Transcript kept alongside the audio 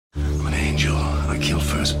angel. I kill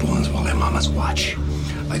firstborns while their mamas watch.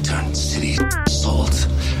 I turn cities to salt.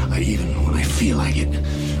 I even, when I feel like it,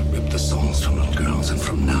 rip the souls from little girls. And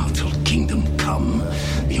from now till kingdom come,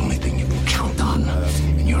 the only thing you can count on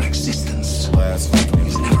in your existence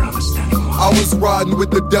is never understanding why. I was riding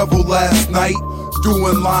with the devil last night,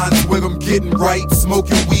 doing lines with him, getting right,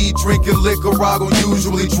 smoking weed, drinking liquor I don't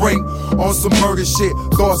usually drink, on some murder shit,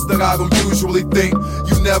 thoughts that I don't usually think.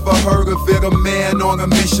 You never heard of it, a man on a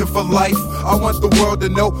mission for life. I want the world to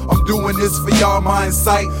know I'm doing this for y'all. My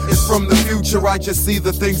insight is from the future. I just see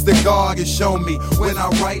the things that God has shown me. When I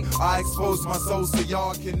write, I expose my soul so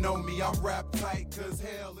y'all can know me. I'm rap tight cause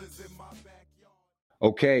hell is in my backyard.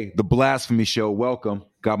 Okay, the Blasphemy Show. Welcome.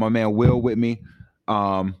 Got my man Will with me.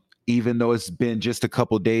 Even though it's been just a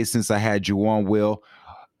couple days since I had you on, Will,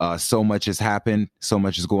 so much has happened. So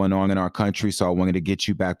much is going on in our country. So I wanted to get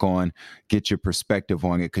you back on, get your perspective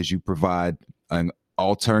on it, because you provide an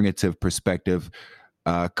alternative perspective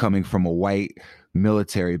coming from a white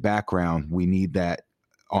military background. We need that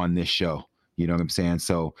on this show. You know what I'm saying?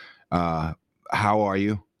 So how are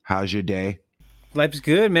you? How's your day? Life's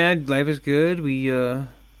good, man. Life is good. We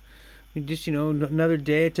just, another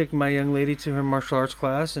day. I took my young lady to her martial arts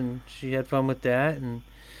class, and she had fun with that. And,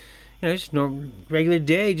 just regular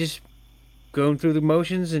day, just going through the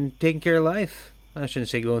motions and taking care of life. I shouldn't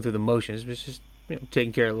say going through the motions, but it's just,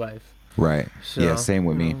 taking care of life. Right. So, yeah, same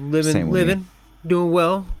with me. Living, doing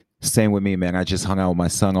well. Same with me, man. I just hung out with my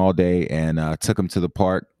son all day and took him to the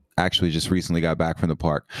park. Actually, just recently got back from the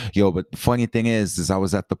park. But the funny thing is I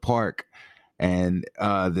was at the park, and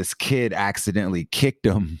this kid accidentally kicked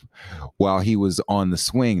him while he was on the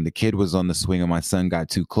swing. The kid was on the swing, and my son got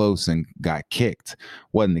too close and got kicked.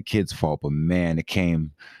 Wasn't the kid's fault, but man, it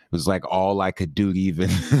was like all I could do to even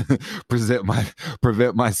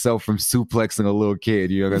prevent myself from suplexing a little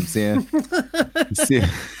kid. You know what I'm saying?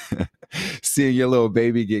 Seeing your little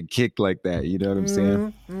baby get kicked like that. You know what I'm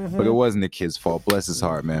saying? Mm-hmm. But it wasn't the kid's fault. Bless his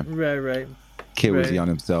heart, man. Right. Kid was young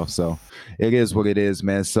himself, so it is what it is,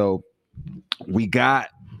 man. So we got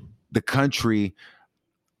the country,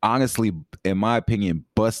 honestly, in my opinion,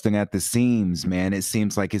 busting at the seams, man. It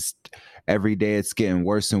seems like it's every day it's getting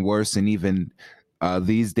worse and worse, and even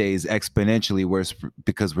these days exponentially worse,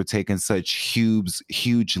 because we're taking such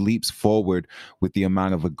huge leaps forward with the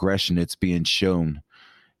amount of aggression that's being shown.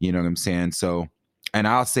 You know what I'm saying? So, and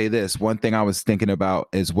I'll say this, one thing I was thinking about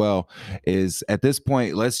as well is, at this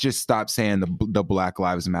point, let's just stop saying the Black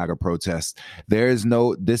Lives Matter protest. This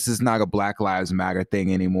is not a Black Lives Matter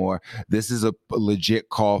thing anymore. This is a legit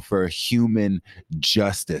call for human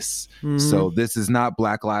justice. Mm-hmm. So this is not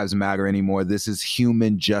Black Lives Matter anymore. This is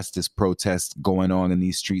human justice protests going on in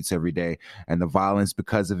these streets every day. And the violence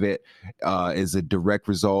because of it is a direct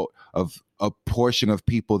result of a portion of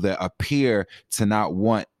people that appear to not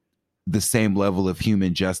want the same level of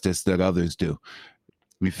human justice that others do.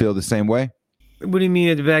 We feel the same way? What do you mean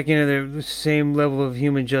at the back end of the same level of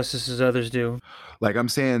human justice as others do? Like I'm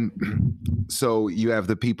saying, so you have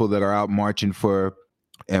the people that are out marching for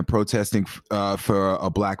and protesting for a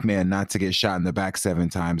black man not to get shot in the back 7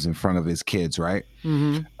 times in front of his kids, right?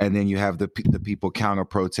 Mm-hmm. And then you have the people counter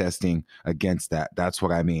protesting against that. That's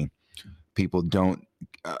what I mean. People don't,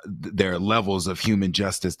 there are levels of human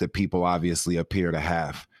justice that people obviously appear to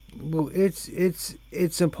have. Well,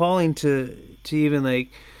 it's appalling to even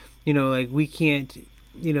we can't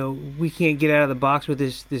get out of the box with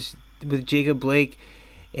this with Jacob Blake,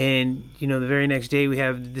 and the very next day we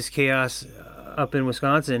have this chaos up in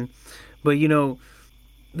Wisconsin. But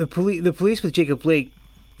the police with Jacob Blake,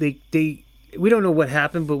 we don't know what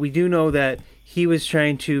happened, but we do know that he was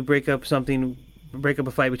trying to break up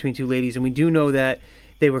a fight between 2 ladies, and we do know that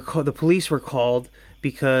the police were called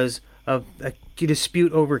because of a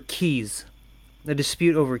dispute over keys.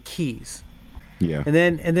 Yeah. And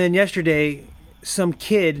then yesterday, some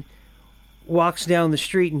kid walks down the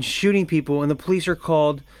street and shooting people, and the police are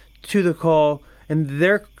called to the call, and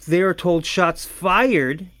they are told shots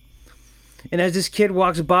fired. And as this kid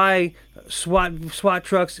walks by, SWAT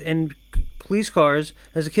trucks and police cars,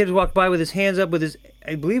 as the kid walked by with his hands up, with his,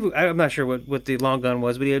 I'm not sure what the long gun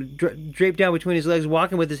was, but he had draped down between his legs,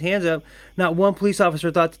 walking with his hands up. Not one police officer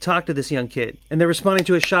thought to talk to this young kid. And they're responding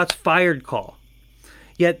to a shots fired call.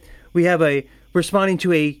 Yet we have responding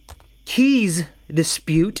to a keys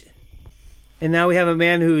dispute, and now we have a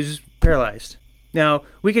man who's paralyzed. Now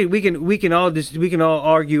we can all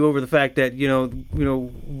argue over the fact that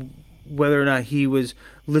whether or not he was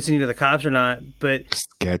listening to the cops or not, but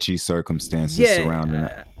sketchy circumstances surrounding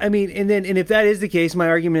it. I mean, and if that is the case, my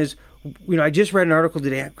argument is, I just read an article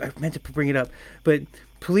today. I meant to bring it up, but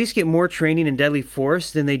police get more training in deadly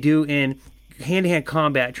force than they do in hand-to-hand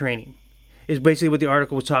combat training. is basically what the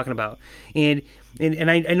article was talking about. And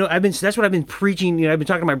I know that's what I've been preaching. You know, I've been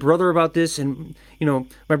talking to my brother about this, and you know,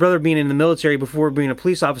 my brother being in the military before being a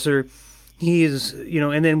police officer, he is, you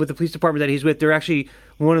know, and then with the police department that he's with, they're actually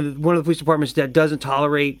one of the police departments that doesn't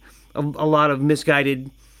tolerate a lot of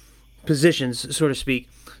misguided positions, so to speak.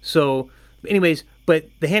 So, anyways, but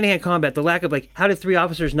the hand-to-hand combat, the lack of, like, how did 3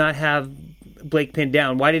 officers not have Blake pinned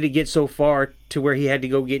down? Why did it get so far to where he had to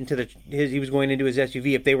go get into he was going into his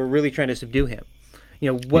SUV if they were really trying to subdue him?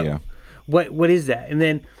 You know, what is that? And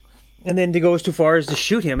then to go as too far as to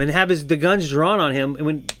shoot him and have the guns drawn on him. And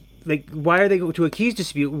when, like, why are they going to a keys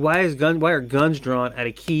dispute? Why are guns drawn at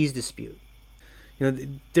a keys dispute? You know,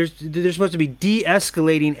 they're supposed to be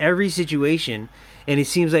de-escalating every situation, and it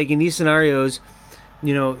seems like in these scenarios,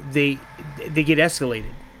 you know, they get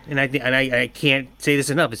escalated. And I can't say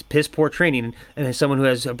this enough. It's piss poor training. And as someone who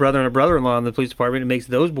has a brother and a brother-in-law in the police department, it makes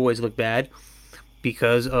those boys look bad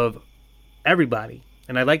because of everybody.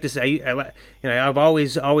 And I like to say, you know, I've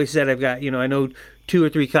always said I've got, you know, I know 2 or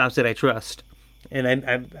 3 cops that I trust. And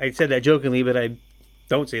I said that jokingly, but I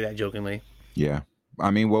don't say that jokingly. Yeah. I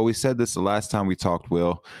mean, well, we said this the last time we talked,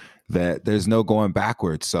 Will, that there's no going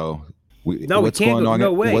backwards. So what's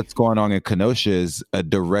going on in Kenosha is a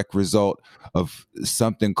direct result of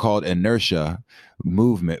something called inertia,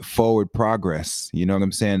 movement, forward progress. You know what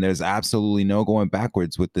I'm saying? There's absolutely no going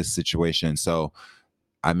backwards with this situation. So,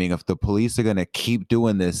 I mean, if the police are going to keep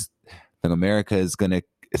doing this, then America is going to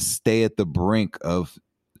stay at the brink of,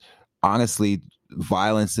 honestly,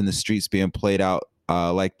 violence in the streets being played out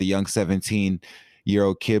like the young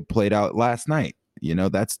 17-year-old kid played out last night. You know,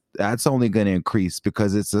 that's only going to increase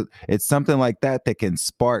because it's something like that can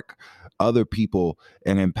spark other people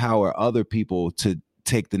and empower other people to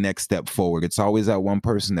take the next step forward. It's always that one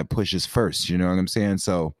person that pushes first. You know what I'm saying?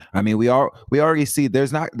 So, I mean, we already see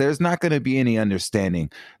there's not going to be any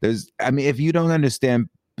understanding. If you don't understand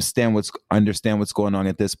what's going on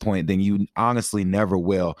at this point, then you honestly never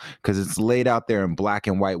will, because it's laid out there in black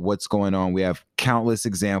and white what's going on. We have countless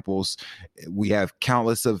examples. We have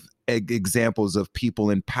countless of examples of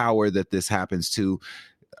people in power that this happens to.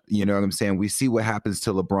 You know what I'm saying? We see what happens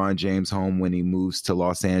to LeBron James' home when he moves to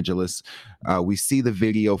Los Angeles. We see the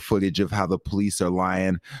video footage of how the police are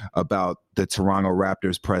lying about the Toronto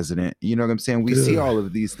Raptors president. You know what I'm saying? We see all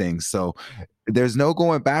of these things. So there's no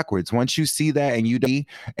going backwards. Once you see that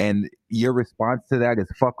and your response to that is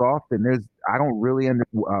fuck off, then I don't really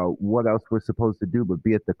understand what else we're supposed to do but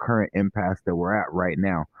be at the current impasse that we're at right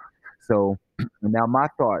now. So now my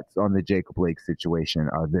thoughts on the Jacob Blake situation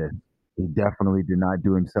are this. He definitely did not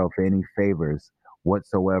do himself any favors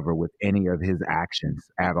whatsoever with any of his actions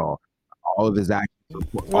at all. All of his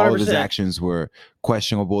actions were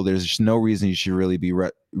questionable. There's no reason you should really be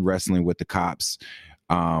wrestling with the cops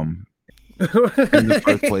in the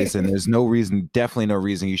first place, and there's definitely no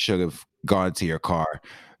reason you should have gone to your car.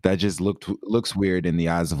 That just looks weird in the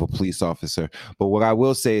eyes of a police officer. But what I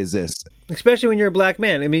will say is this. Especially when you're a black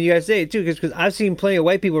man. I mean, you guys say it too, because I've seen plenty of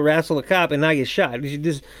white people wrestle a cop and not get shot.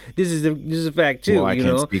 This is a fact too. Well, I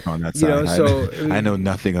can't speak on that side. I know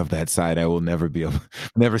nothing of that side. I will never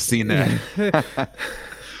never seen that.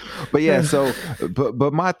 But yeah,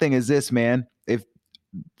 but my thing is this, man. If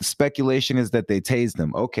speculation is that they tased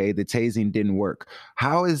them, okay, the tasing didn't work.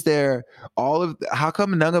 How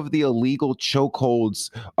come none of the illegal chokeholds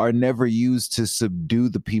are never used to subdue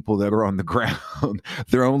the people that are on the ground?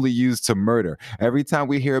 They're only used to murder. Every time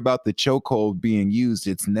we hear about the chokehold being used,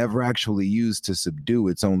 it's never actually used to subdue.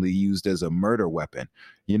 It's only used as a murder weapon.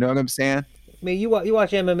 You know what I'm saying? I mean, you watch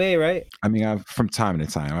MMA, right? I mean, from time to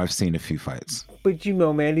time, I've seen a few fights. But you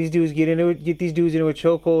know, man, these dudes get these dudes into a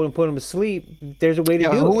chokehold and put them to sleep. There's a way to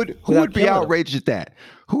do it. Who would be outraged at that?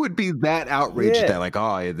 Who would be that outraged at that? Like,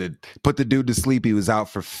 put the dude to sleep. He was out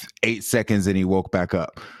for 8 seconds and he woke back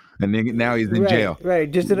up, and then now he's in jail. Right,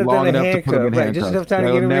 just enough time to handcuff. Right, just enough time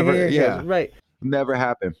to get him in handcuffs. Yeah, right. Never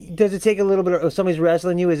happened. Does it take a little bit of somebody's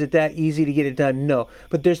wrestling you? Is it that easy to get it done? No.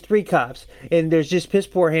 But there's 3 cops, and there's just piss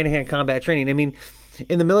poor hand-to-hand combat training. I mean,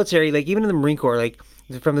 in the military, like even in the Marine Corps, like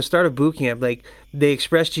from the start of boot camp, like they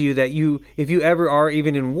express to you that if you ever are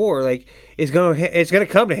even in war, like it's gonna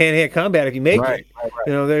come to hand-to-hand combat if you make it. Right.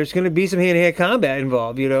 You know, there's gonna be some hand-to-hand combat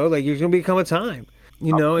involved. You know, like there's gonna become a time.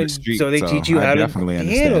 You know, and so they teach you how to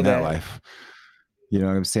handle that life. You know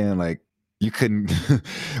what I'm saying? Like, you couldn't.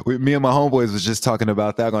 Me and my homeboys was just talking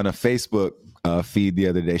about that on a Facebook feed the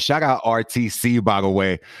other day. Shout out RTC, by the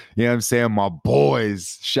way. You know what I'm saying? My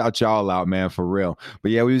boys. Shout y'all out, man, for real. But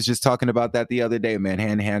yeah, we was just talking about that the other day, man.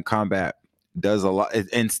 Hand-to-hand combat does a lot. It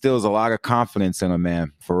instills a lot of confidence in a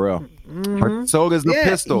man, for real. But so does the Yeah,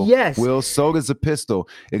 pistol. yes. Will, so does the pistol.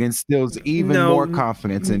 It instills even No. more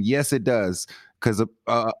confidence, and yes, it does. Because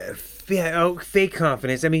fake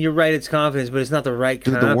confidence. I mean, you're right. It's confidence, but it's not the right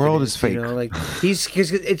dude, confidence. the world is fake. You know, like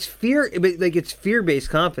because it's fear, but like it's fear-based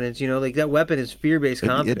confidence. You know, like that weapon is fear-based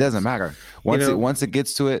confidence. It doesn't matter once it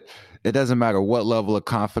gets to it. It doesn't matter what level of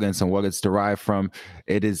confidence and what it's derived from.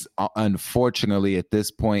 It is, unfortunately, at this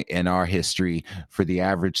point in our history, for the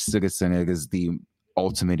average citizen, it is the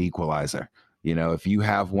ultimate equalizer. You know, if you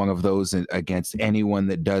have one of those against anyone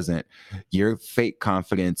that doesn't, your fake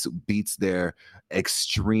confidence beats their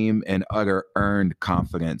extreme and utter earned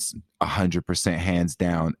confidence 100% hands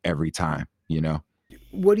down every time, you know?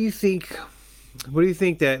 What do you think? What do you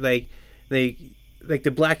think that like the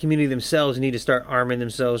black community themselves need to start arming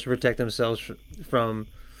themselves to protect themselves from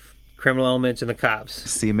criminal elements and the cops?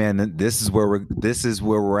 See, man, this is where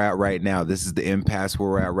we're at right now. This is the impasse where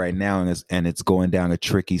we're at right now, and it's going down a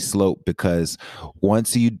tricky slope, because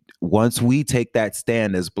once we take that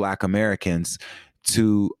stand as Black Americans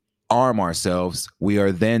to arm ourselves, we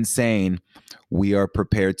are then saying we are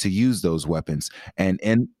prepared to use those weapons, and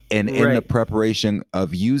in the preparation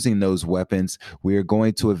of using those weapons, we are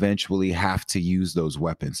going to eventually have to use those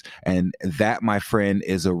weapons, and that, my friend,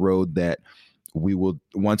 is a road that we will,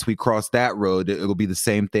 once we cross that road, it'll be the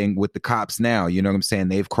same thing with the cops now. You know what I'm saying?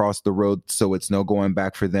 They've crossed the road, so it's no going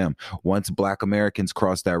back for them. Once Black Americans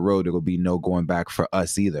cross that road, it'll be no going back for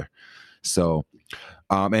us either. So,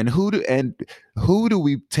 and who do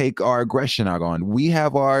we take our aggression out on? We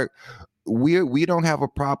don't have a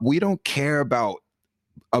problem. We don't care about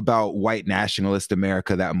white nationalist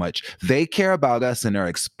America that much. They care about us and are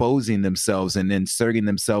exposing themselves and inserting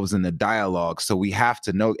themselves in the dialogue. So we have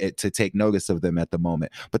to take notice of them at the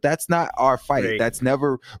moment. But that's not our fight. Right. That's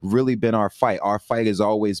never really been our fight. Our fight has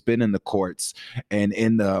always been in the courts and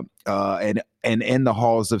in the and in the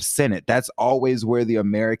halls of Senate. That's always where the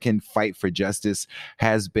American fight for justice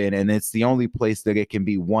has been, and it's the only place that it can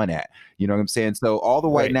be won at. You know what I'm saying? So all the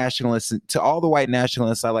white nationalists,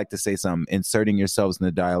 I like to say something, inserting yourselves in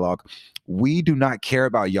the dialogue. We do not care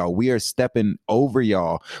about y'all. We are stepping over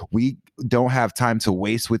y'all. We don't have time to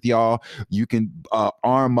waste with y'all. You can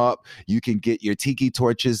arm up. You can get your tiki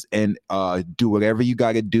torches and do whatever you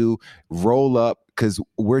got to do. Roll up, because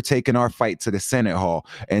we're taking our fight to the Senate hall.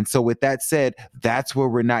 And so with that said, that's where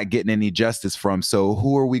we're not getting any justice from. So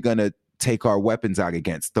who are we going to take our weapons out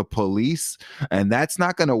against? The police? And that's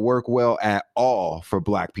not going to work well at all for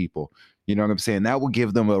Black people. You know what I'm saying? That will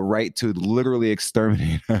give them a right to literally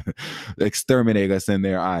exterminate us in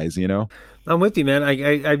their eyes, you know? I'm with you, man.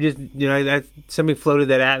 I just, you know, somebody floated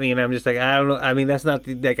that at me, and I'm just like, I don't know. I mean, that's not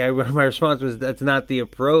my response was, that's not the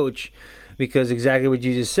approach, because exactly what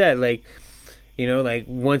you just said, like, you know, like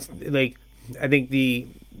once, like, I think the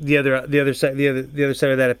other side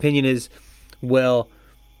of that opinion is, well,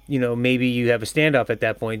 you know, maybe you have a standoff at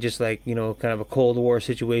that point, just like, you know, kind of a Cold War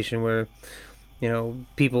situation where, you know,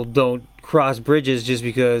 people don't cross bridges just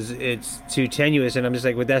because it's too tenuous. And I'm just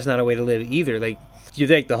like, well, that's not a way to live either. Like, you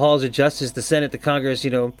think the halls of justice, the Senate, the Congress, you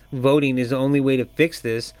know, voting is the only way to fix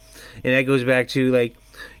this. And that goes back to, like,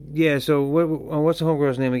 yeah, so what's the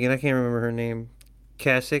homegirl's name again? I can't remember her name.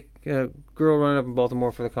 Kasich, girl running up in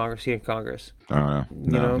Baltimore for the Congress, here in Congress. I don't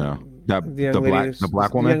know. No. The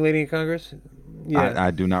black woman? The young lady in Congress? Yeah. I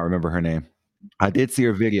do not remember her name. I did see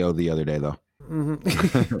her video the other day, though.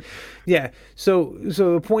 Mm-hmm. Yeah. So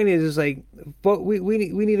the point is like, but we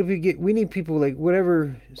need people, like,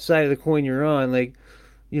 whatever side of the coin you're on, like,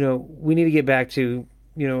 you know, we need to get back to,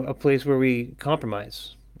 you know, a place where we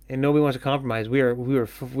compromise, and nobody wants to compromise. We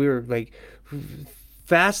were like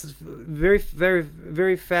fast, very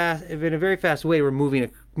fast, in a very fast way. We're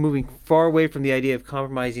moving far away from the idea of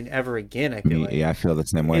compromising ever again. I feel like. Yeah, I feel the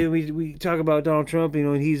same way. We talk about Donald Trump, you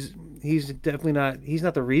know, and he's definitely not, he's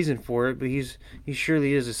not the reason for it, but he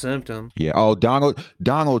surely is a symptom. Yeah. Oh,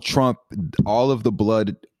 Donald Trump, all of the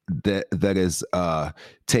blood that is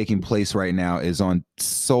taking place right now is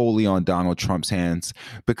solely on Donald Trump's hands,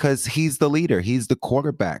 because he's the leader, he's the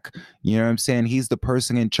quarterback. You know what I'm saying? He's the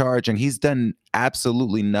person in charge, and he's done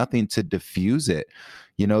absolutely nothing to diffuse it.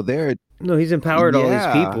 You know, he's empowered all these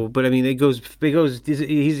people, but I mean, it goes.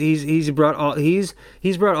 He's brought all these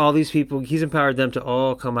people. He's empowered them to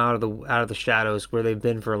all come out of the shadows where they've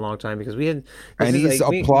been for a long time, because we had. And he's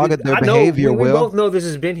applauded their behavior. We both know this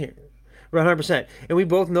has been here. 100%. And we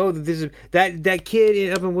both know that this is that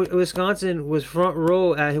kid up in Wisconsin was front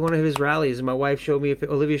row at one of his rallies, and my wife showed me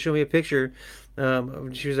Olivia showed me a picture.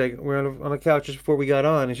 She was like, we're on a couch just before we got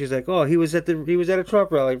on, and she's like, oh, he was at a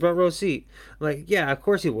Trump rally, front row seat. I'm like, yeah, of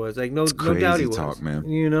course he was. Like, no doubt he was. Talk, man.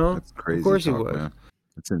 You know, that's crazy. Of course talk, he was. Man.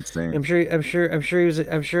 It's insane. I'm sure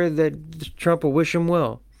that Trump will wish him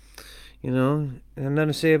well. You know, and nothing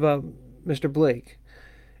to say about Mr. Blake.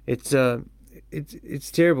 It's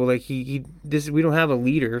terrible. Like we don't have a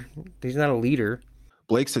leader. He's not a leader.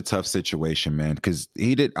 Blake's a tough situation, man, because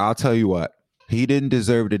I'll tell you what, he didn't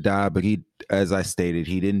deserve to die, but as I stated,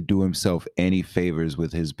 he didn't do himself any favors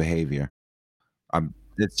with his behavior.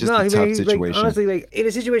 It's just a tough situation. Like, honestly, like in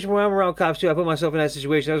a situation where I'm around cops too, I put myself in that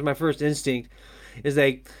situation. That was my first instinct. Is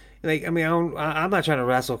like I mean, I'm not trying to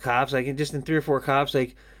wrestle cops. Like just in 3 or 4 cops,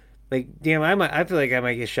 like damn, I feel like I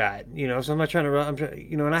might get shot, you know. So I'm not trying to,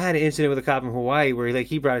 you know. And I had an incident with a cop in Hawaii where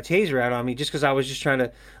he brought a taser out on me just because I was just trying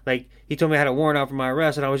to, like, he told me I had a warrant out for my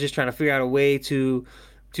arrest, and I was just trying to figure out a way to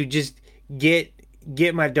just get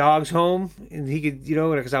my dogs home, and he could, you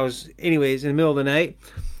know, because I was anyways in the middle of the night,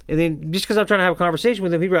 and then just because I'm trying to have a conversation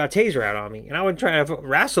with him, he brought a taser out on me, and I wasn't trying to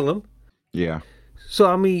wrestle him. Yeah. So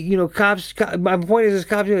I mean, you know, cops. My point is,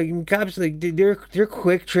 cops like they're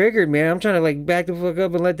quick triggered, man. I'm trying to like back the fuck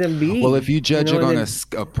up and let them be. Well, if you judge it on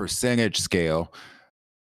a percentage scale,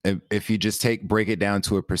 if you just break it down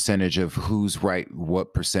to a percentage of who's right,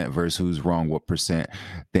 what percent versus who's wrong, what percent,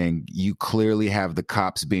 then you clearly have the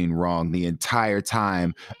cops being wrong the entire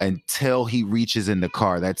time until he reaches in the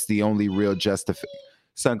car. That's the only real justification.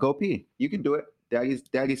 Son, go pee. You can do it.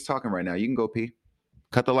 Daddy's talking right now. You can go pee.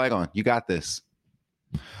 Cut the light on. You got this.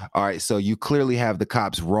 All right, so you clearly have the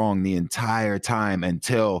cops wrong the entire time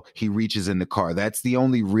until he reaches in the car. That's the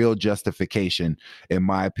only real justification, in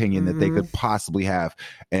my opinion, that they could possibly have.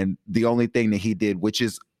 And the only thing that he did, which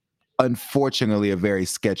is unfortunately a very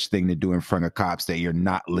sketch thing to do in front of cops that you're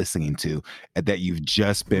not listening to, and that you've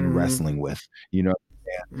just been wrestling with, you know.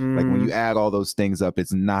 Like when you add all those things up,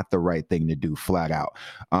 it's not the right thing to do, flat out.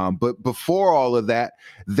 But before all of that,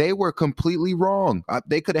 they were completely wrong.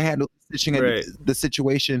 They could have handled the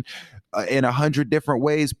situation in 100 different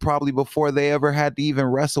ways, probably before they ever had to even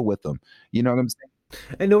wrestle with them. You know what I'm saying?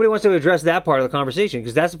 And nobody wants to address that part of the conversation,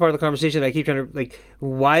 because that's the part of the conversation that I keep trying to, like,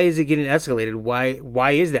 why is it getting escalated?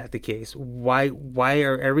 Why is that the case? Why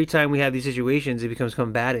are every time we have these situations, it becomes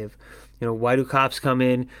combative? You know, why do cops come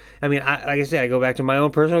in? I mean, like I said, I go back to my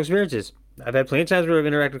own personal experiences. I've had plenty of times where I've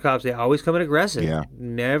interacted with cops. They always come in aggressive. Yeah.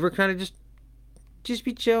 Never kind of just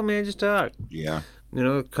be chill, man. Just talk. Yeah. You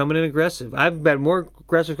know, coming in aggressive. I've been more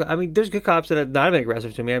aggressive. I mean, there's good cops that have not been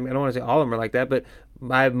aggressive to me. I don't want to say all of them are like that, but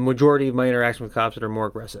my majority of my interaction with cops that are more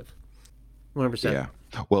aggressive. 100%. Yeah.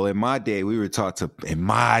 Well, in my day, we were taught to,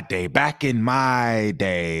 back in my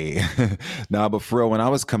day. No, but for real, when I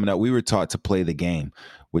was coming up, we were taught to play the game,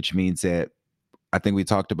 which means that I think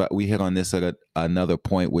we hit on this at another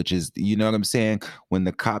point, which is, you know what I'm saying? When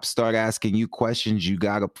the cops start asking you questions, you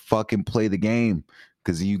got to fucking play the game,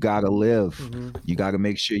 because you got to live. You got to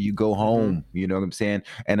make sure you go home. You know what I'm saying?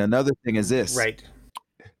 And another thing is this. Right.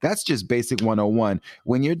 That's just basic 101.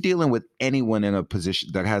 When you're dealing with anyone in a position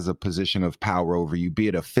that has a position of power over you, be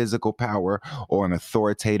it a physical power or an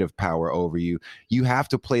authoritative power over you, you have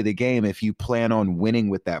to play the game if you plan on winning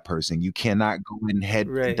with that person. You cannot go in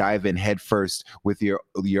dive in head first with your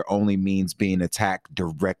only means being attacked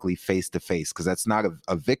directly face to face, because that's not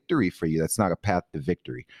a victory for you. That's not a path to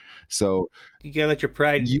victory. So you can't let your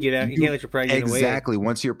pride get out. You can't let your pride get in the way. Exactly.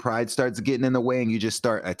 Once your pride starts getting in the way and you just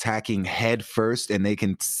start attacking head first, and they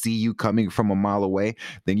can see you coming from a mile away,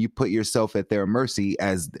 then you put yourself at their mercy,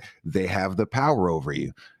 as they have the power over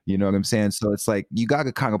you. You know what I'm saying? So it's like you got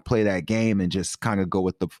to kind of play that game and just kind of go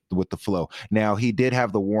with the flow. Now, he did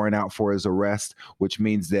have the warrant out for his arrest, which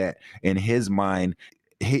means that in his mind,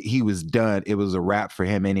 he was done. It was a wrap for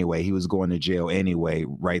him anyway. He was going to jail anyway,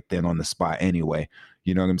 right then on the spot anyway.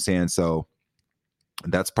 You know what I'm saying? So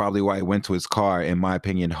that's probably why he went to his car, in my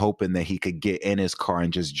opinion, hoping that he could get in his car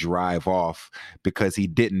and just drive off, because he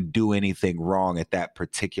didn't do anything wrong at that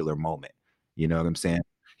particular moment. You know what I'm saying?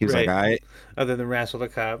 He was like, all right. Other than wrestle the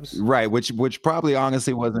cops. Right, which probably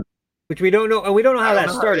honestly wasn't. Which we don't know, and we don't know how that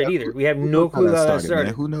started either. We have no clue how that started.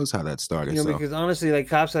 Man. Who knows how that started? You know, because honestly, like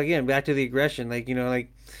cops, again, back to the aggression, like, you know,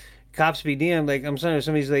 like cops be damned. Like, I'm sorry, if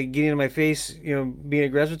somebody's like getting in my face, you know, being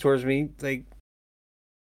aggressive towards me, like,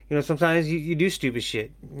 you know, sometimes you do stupid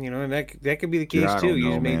shit, you know, and that could be the case too. You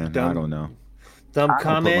just make dumb, I don't know. Dumb I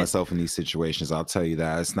comment. don't put myself in these situations. I'll tell you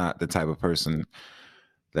that. It's not the type of person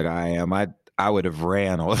that I am. I I would have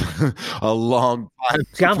ran a long time.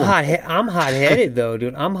 See, I'm hot-headed though,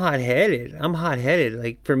 dude. I'm hot-headed.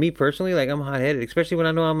 Like for me personally, like I'm hot-headed, especially when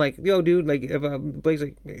I know I'm like, yo, dude. Like if Blake's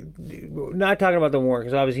like, not talking about the warrant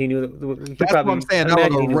because obviously he knew that. That's what I'm saying. I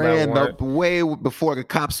would have ran up way before the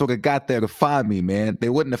cops would have got there to find me, man. They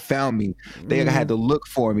wouldn't have found me. They had to look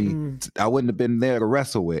for me. I wouldn't have been there to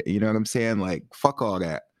wrestle with. You know what I'm saying? Like fuck all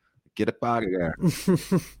that. Get up out of there.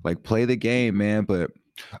 Like play the game, man. But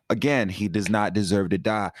again, he does not deserve to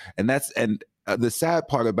die. And the sad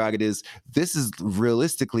part about it is this is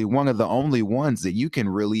realistically one of the only ones that you can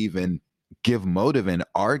really even give motive and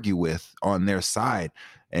argue with on their side.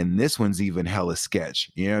 And this one's even hella sketch.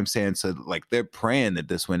 You know what I'm saying? So like they're praying that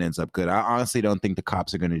this one ends up good. I honestly don't think the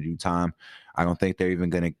cops are going to do time. I don't think they're even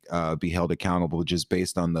going to be held accountable just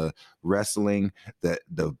based on the wrestling,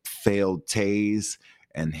 the failed tase,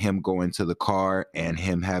 and him going to the car and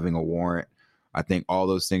him having a warrant. I think all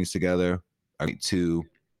those things together are to.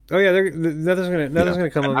 Oh yeah, nothing's gonna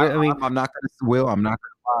come of it. I mean, I'm not gonna. I'm not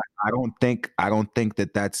gonna lie. I don't think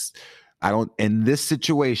that's. I don't in this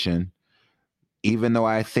situation. Even though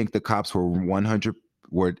I think the cops were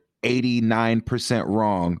 89%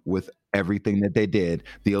 wrong with everything that they did,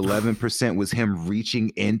 the 11% was him reaching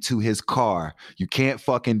into his car. You can't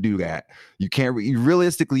fucking do that. You can't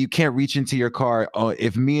realistically, you can't reach into your car.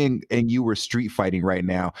 If me and you were street fighting right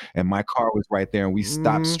now and my car was right there and we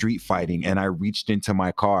stopped street fighting and I reached into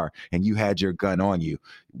my car and you had your gun on you,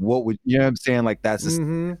 what would, you know what I'm saying? Like that's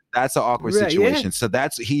an awkward situation. Yeah. So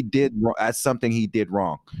that's something he did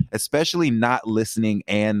wrong, especially not listening.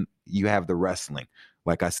 And you have the wrestling.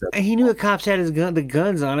 Like I said, and he knew the cops had the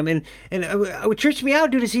guns on him, and what trips me out,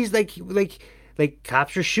 dude, is he's like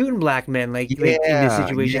cops are shooting black men, like in this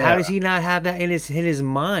situation. Yeah. How does he not have that in his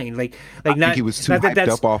mind? Like I think he was too hyped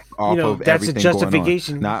up off of that's everything a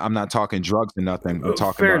justification. Going on. I'm not talking drugs or nothing. I'm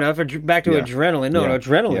talking fair enough. Back to adrenaline. No,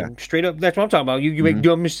 adrenaline. Straight up. That's what I'm talking about. You make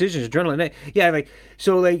dumb decisions. Adrenaline. Yeah, like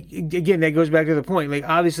so. Like again, that goes back to the point. Like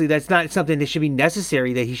obviously, that's not something that should be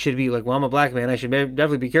necessary. That he should be like, well, I'm a black man. I should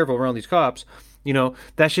definitely be careful around these cops. You know,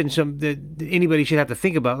 that shouldn't that anybody should have to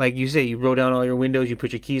think about. Like you say, you roll down all your windows, you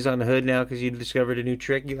put your keys on the hood now because you discovered a new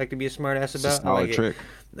trick you like to be a smart ass about. It's a solid trick.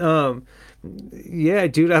 Yeah,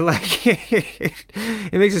 dude, I like it.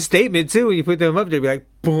 It makes a statement too when you put them up there. Be like,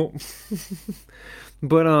 boom.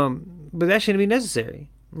 but that shouldn't be necessary.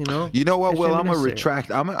 You know what? Well, I'm gonna retract.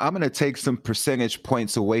 I'm gonna take some percentage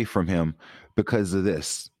points away from him. Because of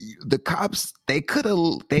this, the cops they could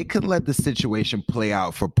let the situation play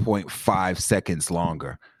out for 0.5 seconds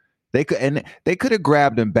longer. They could have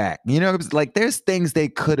grabbed him back. You know, like there's things they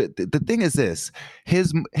could have. The thing is this: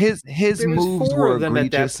 his moves were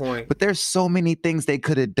egregious, but there's so many things they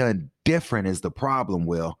could have done different. Is the problem,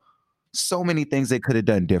 Will? So many things they could have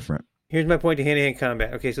done different. Here's my point to hand-to-hand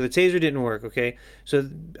combat. Okay, so the taser didn't work. Okay, so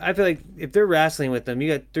I feel like if they're wrestling with them,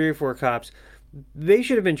 you got 3 or 4 cops. They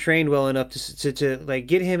should have been trained well enough to like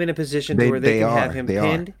get him in a position where they can have him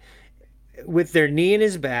pinned with their knee in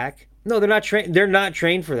his back. No, they're not trained. They're not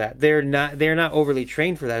trained for that. They're not overly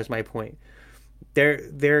trained for that. Is my point.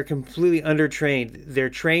 They're completely undertrained. They're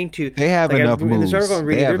trained to. They have enough moves.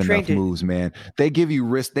 They have enough moves, man. They give you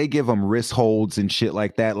wrist. They give them wrist holds and shit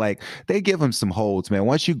like that. Like they give them some holds, man.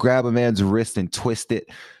 Once you grab a man's wrist and twist it,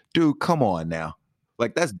 dude, come on now.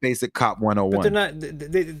 Like that's basic cop 101. But they're not.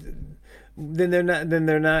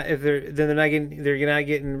 They're not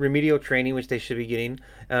getting remedial training, which they should be getting,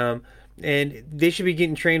 and they should be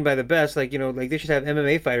getting trained by the best. Like like they should have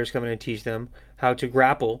MMA fighters come in and teach them how to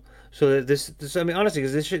grapple. So that this I mean honestly,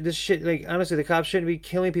 because this shit like honestly, the cops shouldn't be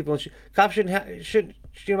killing people. Cops should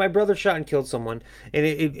my brother shot and killed someone, and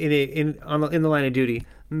in the line of duty,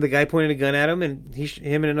 the guy pointed a gun at him, and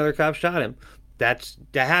him and another cop shot him. That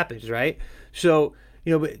happens, right? So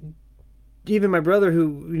but. Even my brother,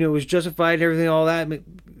 who was justified and everything, all that,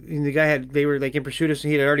 and the guy they were like in pursuit of.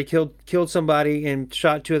 He had already killed somebody and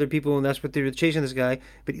shot 2 other people, and that's what they were chasing this guy.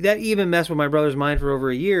 But that even messed with my brother's mind for over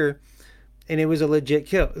a year, and it was a legit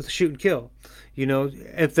shoot and kill.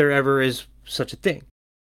 If there ever is such a thing.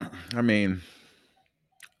 I mean,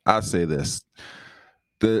 I'll say this: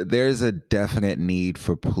 there's a definite need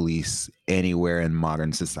for police anywhere in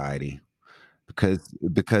modern society,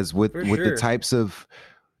 because with the types of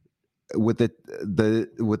with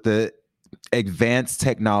the advanced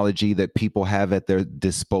technology that people have at their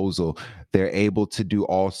disposal, they're able to do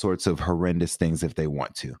all sorts of horrendous things if they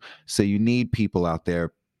want to. So you need people out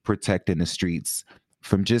there protecting the streets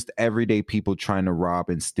from just everyday people trying to rob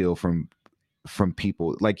and steal from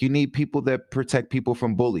people. Like you need people that protect people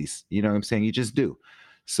from bullies. You know what I'm saying? You just do.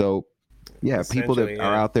 So yeah, people that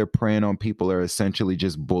are out there preying on people are essentially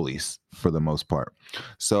just bullies for the most part.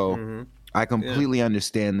 So I completely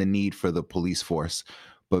understand the need for the police force,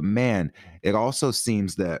 but man, it also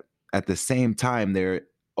seems that at the same time they're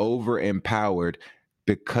over empowered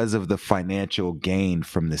because of the financial gain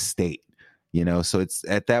from the state. So it's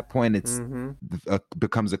at that point it's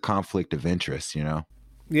becomes a conflict of interest. Yeah,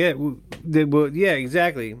 yeah,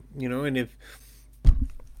 exactly. And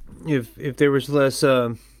if there was less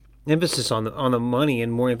emphasis on the money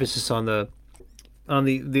and more emphasis on the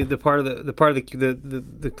part of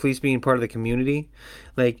the police being part of the community,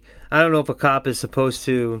 like I don't know if a cop is supposed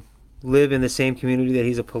to live in the same community that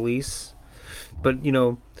he's a police, but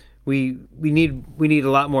we need a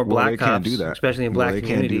lot more black cops, can't do that, especially in black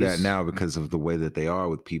communities. They can't do that now because of the way that they are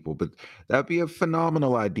with people, but that'd be a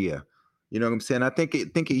phenomenal idea. You know what I'm saying? I think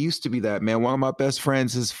it used to be that, man. One of my best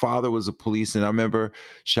friends, his father was a police, and I remember,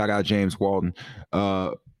 shout out James Walton.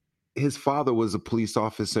 His father was a police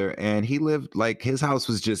officer, and he lived like his house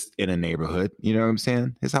was just in a neighborhood. You know what I'm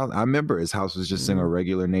saying? I remember his house was just in a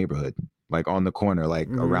regular neighborhood, like on the corner, like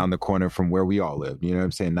around the corner from where we all lived. You know what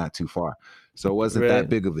I'm saying? Not too far. So it wasn't that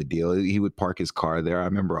big of a deal. He would park his car there. I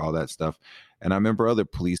remember all that stuff. And I remember other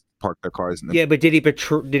police park their cars. Yeah, but did he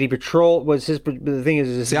patrol? Was his the thing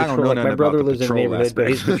is See, I don't know like my brother lives in a neighborhood,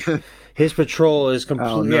 but his patrol is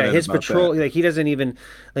completely. Yeah, his patrol like he doesn't even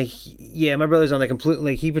like. Yeah, my brother's on the complete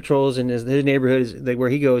like he patrols in his neighborhood is like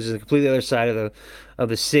where he goes is the completely other side of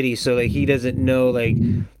the city. So like he doesn't know like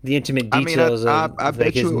the intimate details of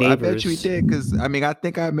like his neighbors. I bet you he did because I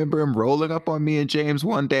think I remember him rolling up on me and James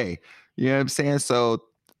one day. You know what I'm saying? So.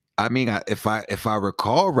 If I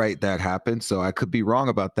recall right, that happened. So I could be wrong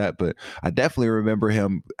about that, but I definitely remember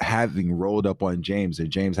him having rolled up on James,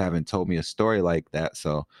 and James having told me a story like that.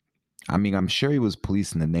 So, I'm sure he was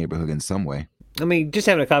policing the neighborhood in some way. Just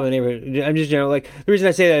having a cop in the neighborhood. I'm just like the reason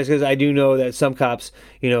I say that is because I do know that some cops,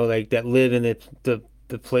 like that live in the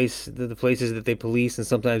places that they police, and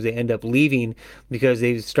sometimes they end up leaving because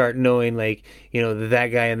they start knowing like that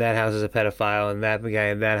guy in that house is a pedophile, and that guy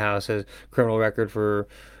in that house has criminal record for.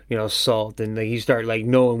 Assault, and like you start like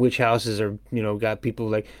knowing which houses are got people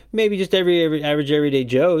like maybe just average everyday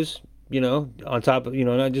Joes on top of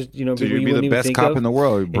not just so you'd be the best cop in the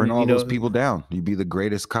world. You bring all those people down. You'd be the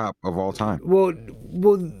greatest cop of all time. Well,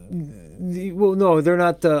 no, they're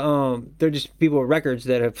not. They're just people with records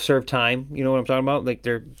that have served time. You know what I'm talking about? Like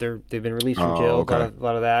they've been released from jail. Okay. A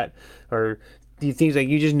lot of that, or things like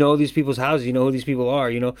you just know these people's houses. You know who these people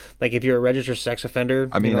are. Like if you're a registered sex offender,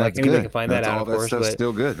 that's like anybody good. can find that out. All that stuff's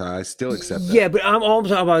still good. I still accept that. Yeah, but all I'm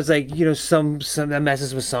talking about is like some that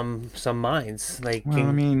messes with some minds. Like,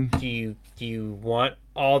 do you want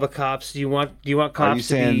all the cops? Do you want cops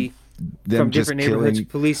to be from different neighborhoods,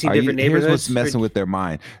 policing different neighborhoods? Here's what's messing with their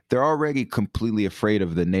mind. They're already completely afraid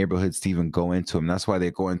of the neighborhoods to even go into them. That's why they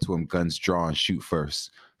go into them guns drawn, shoot first.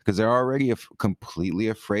 Because they're already completely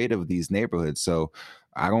afraid of these neighborhoods. So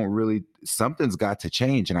something's got to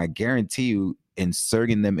change. And I guarantee you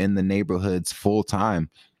inserting them in the neighborhoods full time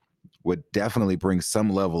would definitely bring some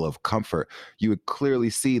level of comfort. You would clearly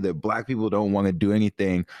see that black people don't want to do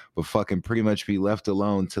anything but fucking pretty much be left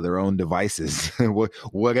alone to their own devices,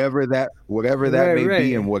 whatever that may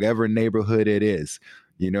be in whatever neighborhood it is.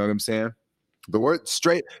 You know what I'm saying? The word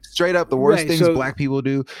straight up, the worst things black people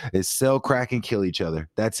do is sell crack and kill each other.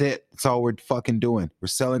 That's it. That's all we're fucking doing. We're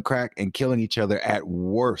selling crack and killing each other at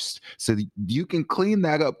worst. So you can clean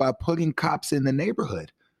that up by putting cops in the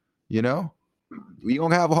neighborhood. We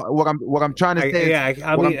don't have what I'm trying to say. I'm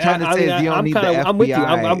trying to say is you don't need the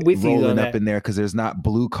FBI rolling up in there because there's not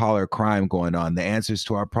blue collar crime going on. The answers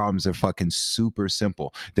to our problems are fucking super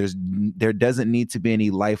simple. There doesn't need to be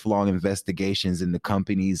any lifelong investigations in the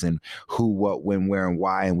companies and who, what, when, where, and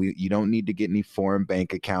why. And you don't need to get any foreign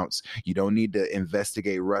bank accounts. You don't need to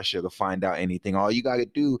investigate Russia to find out anything. All you got to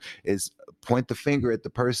do is point the finger at the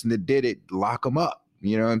person that did it, lock them up.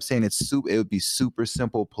 You know what I'm saying? It would be super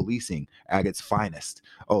simple policing at its finest.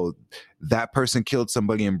 Oh, that person killed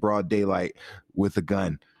somebody in broad daylight with a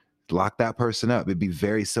gun. Lock that person up. It'd be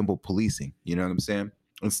very simple policing. You know what I'm saying?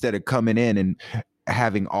 Instead of coming in and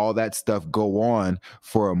having all that stuff go on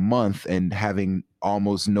for a month and having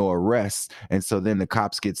almost no arrests. And so then the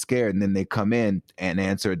cops get scared and then they come in and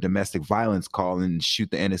answer a domestic violence call and shoot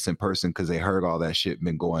the innocent person because they heard all that shit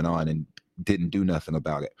been going on and didn't do nothing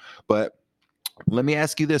about it. But let me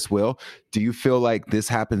ask you this, Will. Do you feel like this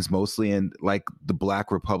happens mostly in, like the black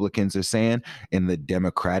Republicans are saying, in the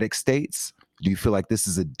Democratic states? Do you feel like this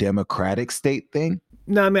is a Democratic state thing?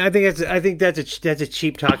 No, I think that's a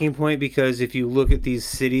cheap talking point, because if you look at these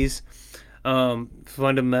cities,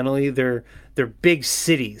 fundamentally they're big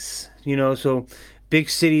cities, so big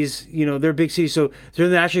cities, they're big cities, so they're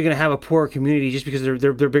not actually going to have a poor community just because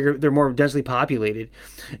they're bigger, they're more densely populated,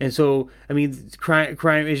 and so I mean,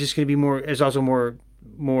 crime is just going to be more, is also more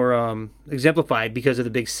exemplified because of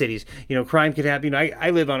the big cities. Crime could happen. I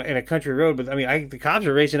live in a country road, but I mean, the cops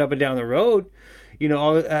are racing up and down the road,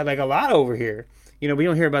 like a lot over here. We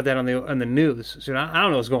don't hear about that on the news, so I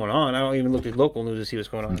don't know what's going on. I don't even look at local news to see what's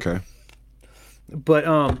going on. Okay. But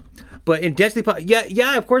in densely,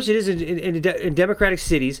 of course it is in democratic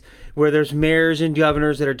cities where there's mayors and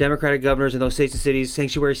governors that are democratic governors in those states and cities,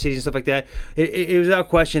 sanctuary cities and stuff like that. It was without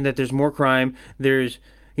question that there's more crime. There's,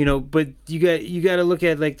 but you got to look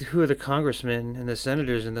at like who are the congressmen and the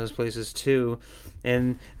senators in those places too,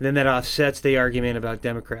 and then that offsets the argument about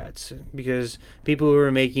Democrats, because people who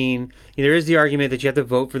are making, there is the argument that you have to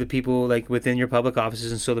vote for the people like within your public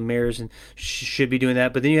offices, and so the mayors should be doing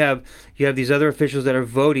that. But then you have these other officials that are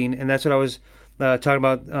voting, and that's what I was talking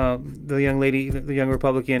about. The young lady, the young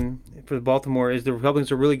Republican for Baltimore, is the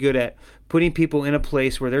Republicans are really good at putting people in a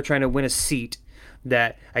place where they're trying to win a seat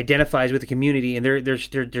that identifies with the community, and they're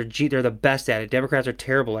the best at it. Democrats are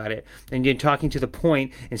terrible at it, and you're talking to the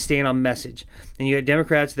point and staying on message. And you have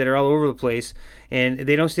Democrats that are all over the place, and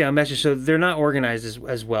they don't stay on message, so they're not organized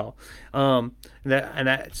as well.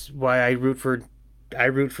 That's why I root for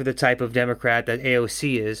the type of Democrat that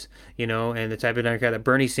AOC is, and the type of Democrat that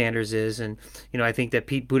Bernie Sanders is, and I think that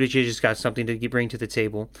Pete Buttigieg has got something to bring to the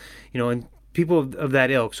table, and people of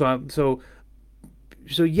that ilk.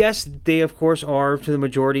 So yes, they of course are to the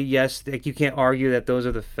majority. Yes, like you can't argue that those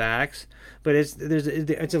are the facts, but it's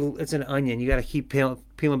an onion. You got to keep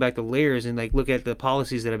peeling back the layers and like look at the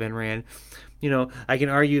policies that have been ran. I can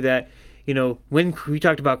argue that when we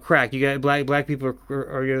talked about crack, you got black people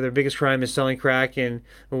are their biggest crime is selling crack, and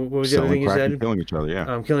what was the other thing you said? Killing each other,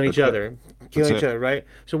 yeah. Killing each other, right?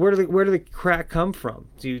 So where do the crack come from?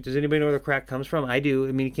 Does anybody know where the crack comes from? I do.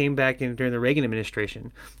 I mean, it came back during the Reagan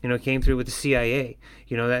administration. It came through with the CIA.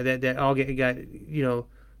 That all got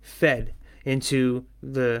fed into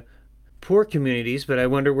the poor communities, but I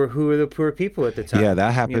wonder who were the poor people at the time. Yeah,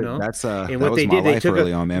 that happened. That's and that was my life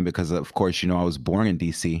early on, man. Because of course, I was born in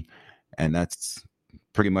DC. And that's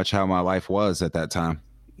pretty much how my life was at that time.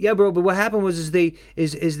 Yeah, bro. But what happened was the bigger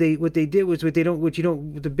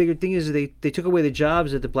thing is they took away the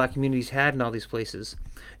jobs that the black communities had in all these places,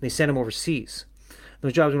 and they sent them overseas.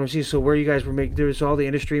 Those jobs went overseas. So where you guys were there's all the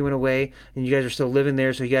industry went away, and you guys are still living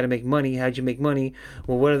there. So you got to make money. How'd you make money?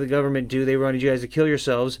 Well, what did the government do? They wanted you guys to kill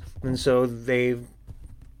yourselves, and so they.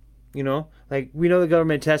 Like we know the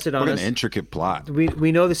government tested on us. What an intricate plot.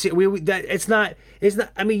 We know it's not.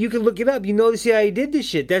 I mean, you can look it up. The CIA did this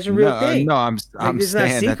shit. That's a real thing. No, I'm it's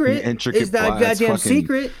saying not secret. It's not goddamn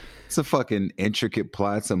secret. It's a fucking intricate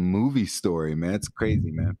plot. It's a movie story, man. It's crazy,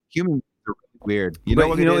 man. Humans are really weird.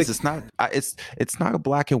 It's not. It's not a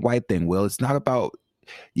black and white thing, Will. It's not about.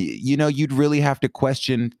 You'd really have to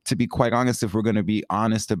question, to be quite honest, if we're going to be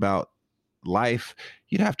honest about life,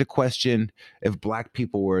 you'd have to question if black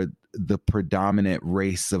people were the predominant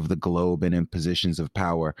race of the globe and in positions of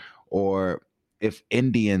power, or if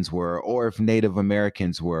Indians were, or if Native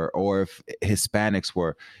Americans were, or if Hispanics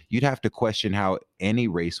were. You'd have to question how any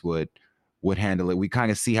race would handle it. We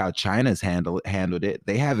kind of see how China's handled it.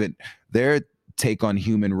 They haven't, their take on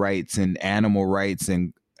human rights and animal rights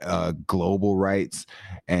and global rights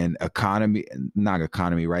and not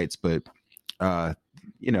economy rights, but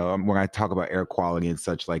when I talk about air quality and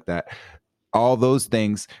such like that, all those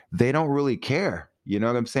things, they don't really care. You know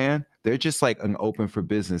what I'm saying? They're just like an open for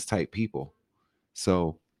business type people.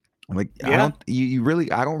 So like, yeah.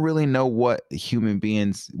 I don't really know what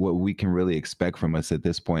we can really expect from us at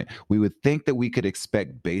this point. We would think that we could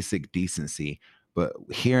expect basic decency, but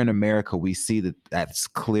here in America, we see that that's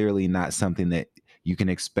clearly not something that you can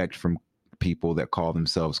expect from people that call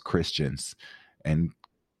themselves Christians and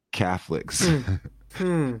Catholics.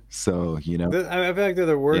 So I feel like they're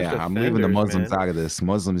the worst. Yeah, I'm leaving the Muslims out of this.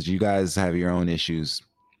 Muslims, you guys have your own issues,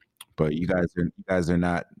 but you guys are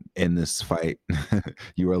not in this fight.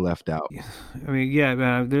 You are left out. I mean, yeah,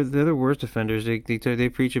 man, they're the worst offenders. They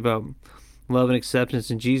preach about love and acceptance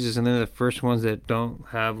in Jesus, and they're the first ones that don't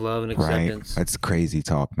have love and acceptance. Right. That's crazy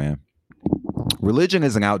talk, man. Religion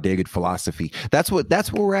is an outdated philosophy. That's where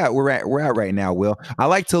we're at. We're at right now, Will. I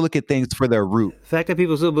like to look at things for their root. The fact that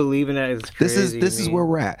people still believe in that is crazy. This is where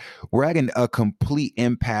we're at. We're at a complete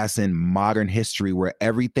impasse in modern history, where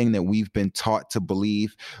everything that we've been taught to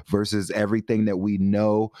believe versus everything that we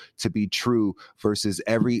know to be true versus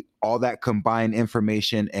all that combined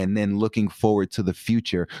information, and then looking forward to the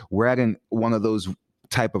future. We're at one of those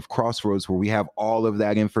type of crossroads where we have all of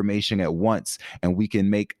that information at once and we can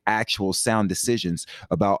make actual sound decisions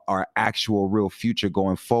about our actual real future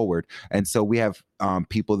going forward. And so we have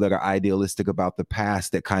people that are idealistic about the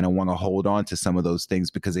past that kind of want to hold on to some of those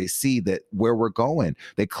things because they see that where we're going,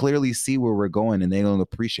 they clearly see where we're going and they don't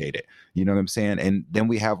appreciate it. You know what I'm saying? And then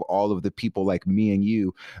we have all of the people like me and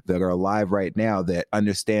you that are alive right now that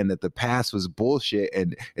understand that the past was bullshit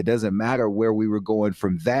and it doesn't matter where we were going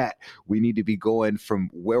from that. We need to be going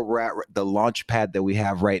from where we're at. The launch pad that we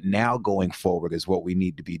have right now going forward is what we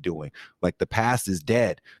need to be doing. Like the past is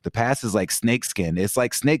dead. The past is like snakeskin. It's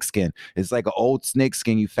like snakeskin. It's like an old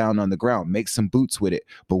snakeskin you found on the ground. Make some boots with it.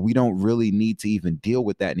 But we don't really need to even deal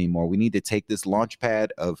with that anymore. We need to take this launch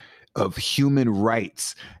pad of human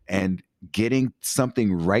rights and getting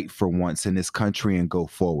something right for once in this country and go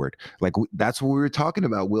forward. Like that's what we were talking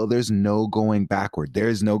about, Will. There's no going backward.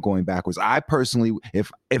 There's no going backwards. I personally,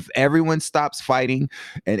 if everyone stops fighting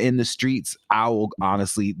and in the streets, I will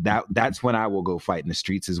honestly, that's when I will go fight in the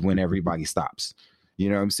streets, is when everybody stops. You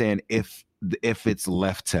know what I'm saying? If it's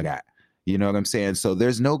left to that. You know what I'm saying? So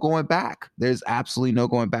there's no going back. There's absolutely no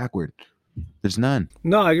going backward. There's none.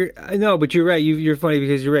 No, I know, but you're right. You're funny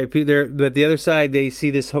because you're right. But the other side, they see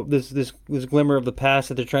this hope, this glimmer of the past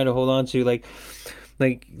that they're trying to hold on to, like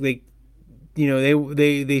you know,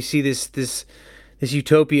 they see this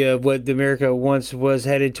utopia of what America once was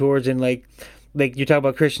headed towards, and like you talk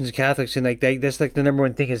about Christians and Catholics, and like that's like the number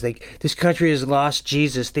one thing is like this country has lost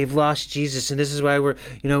Jesus. They've lost Jesus, and this is why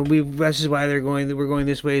this is why we're going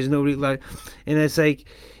this way. Is nobody like, and it's like.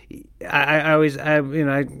 I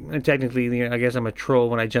technically, you know, I guess I'm a troll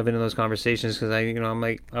when I jump into those conversations because I'm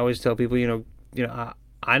like, I always tell people,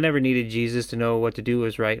 I never needed Jesus to know what to do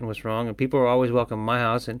was right and what's wrong, and people are always welcome in my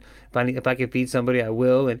house, and if I can feed somebody, I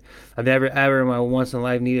will, and I've never ever in my once in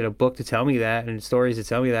life needed a book to tell me that and stories to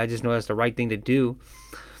tell me that. I just know that's the right thing to do,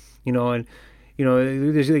 and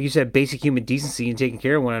there's, like you said, basic human decency and taking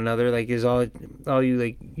care of one another, like is all you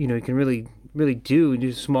like, you can really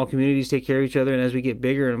do. Small communities take care of each other, and as we get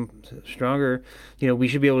bigger and stronger, we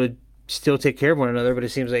should be able to still take care of one another. But it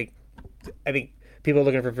seems like, I think people are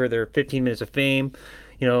looking for their 15 minutes of fame.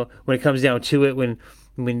 When it comes down to it, when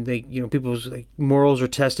they, people's like morals are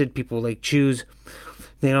tested, people they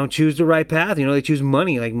don't choose the right path. They choose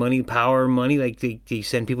money, like money, power, money. Like they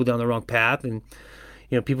send people down the wrong path, and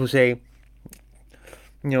people say,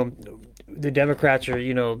 the Democrats are,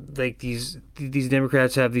 like these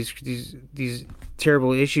Democrats have these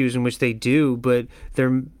terrible issues in which they do, but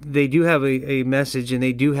they do have a message, and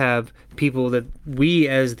they do have people that we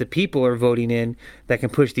as the people are voting in that can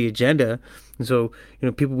push the agenda. And so,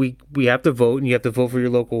 people, we have to vote, and you have to vote for your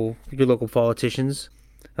local politicians.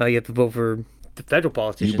 You have to vote for the federal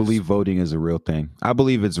politicians. You believe voting is a real thing? I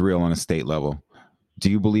believe it's real on a state level. Do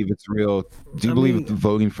you believe it's real? Do you believe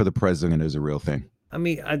voting for the president is a real thing? I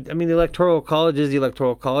mean, the Electoral College is the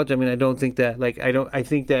Electoral College. I mean, I don't think that, I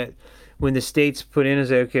think that when the states put in and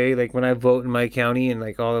say, okay, like when I vote in my county and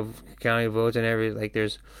like all of county votes and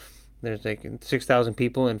there's like 6,000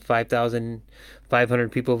 people and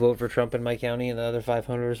 5,500 people vote for Trump in my county, and the other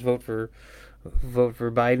 500 vote for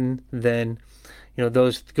Biden, then,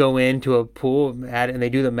 those go into a pool, and they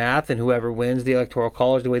do the math, and whoever wins the Electoral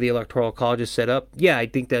College, the way the Electoral College is set up, yeah, I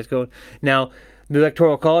think that's going. Now, the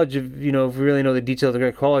Electoral College, if we really know the details of the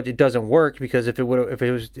Electoral College, it doesn't work, because if it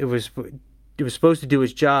was supposed to do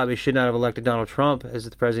its job, it should not have elected Donald Trump as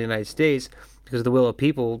the president of the United States, because the will of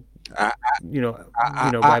people, by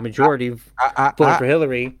majority, voted for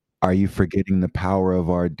Hillary. Are you forgetting the power of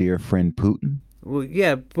our dear friend Putin? Well,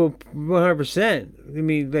 yeah, 100%. I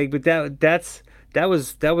mean, like, but that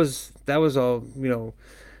was all,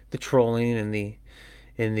 the trolling and the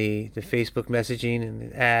Facebook messaging and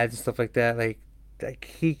the ads and stuff like that. Like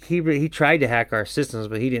he tried to hack our systems,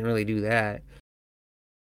 but he didn't really do that.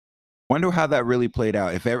 Wonder how that really played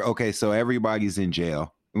out. So everybody's in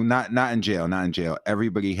jail. Not in jail.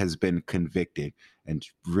 Everybody has been convicted and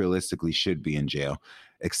realistically should be in jail,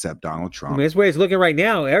 except Donald Trump. I mean, that's the way it's looking right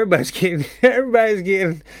now. Everybody's getting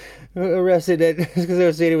arrested because they're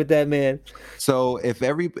associated with that man. So if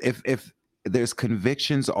there's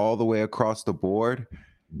convictions all the way across the board,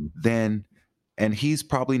 then, and he's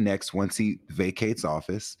probably next once he vacates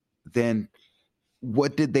office, then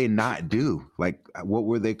what did they not do? Like, what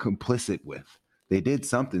were they complicit with? They did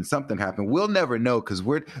something happened. We'll never know, because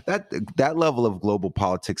that level of global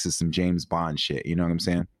politics is some James Bond shit. You know what I'm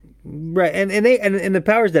saying? Right, and the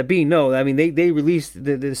powers that be know. I mean, they released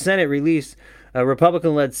the Senate released a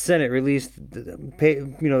Republican-led Senate released the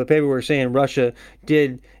paperwork saying Russia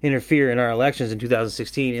did interfere in our elections in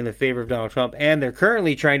 2016 in the favor of Donald Trump, and they're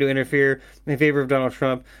currently trying to interfere in favor of Donald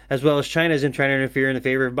Trump, as well as China's trying to interfere in the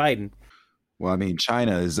favor of Biden. Well, I mean,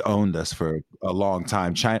 China has owned us for a long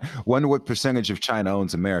time. China, wonder what percentage of China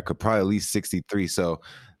owns America? Probably at least 63. So,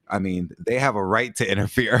 I mean, they have a right to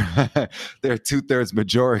interfere. They're 2/3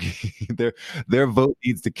 majority. Their vote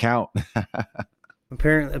needs to count.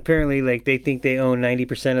 Apparently, like they think they own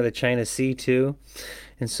 90% of the China Sea too,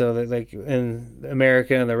 and so that and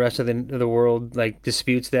America and the rest of the world like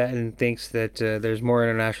disputes that and thinks that there's more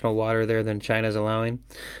international water there than China's allowing.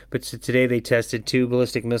 But today they tested 2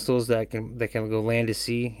 ballistic missiles that can go land to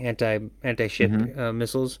sea, anti-ship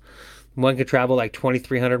missiles. One could travel like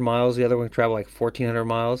 2,300 miles. The other one could travel like 1,400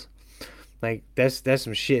 miles. Like that's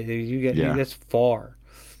some shit. That's far.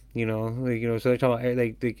 So they're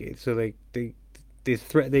talking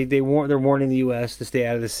they're warning the U.S. to stay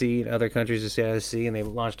out of the sea and other countries to stay out of the sea, and they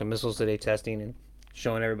launched a missiles today testing and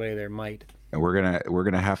showing everybody their might. And we're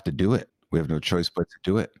gonna have to do it. We have no choice but to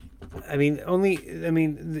do it. In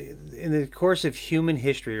the course of human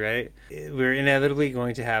history, right, we're inevitably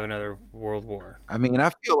going to have another world war. I mean,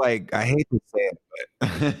 I feel like, I hate to say it,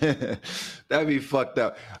 but that'd be fucked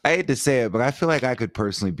up. I hate to say it, but I feel like I could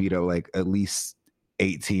personally beat up like at least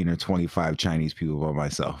 18 or 25 Chinese people by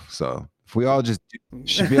myself. So if we all just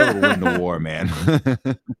should be able to win the war, man.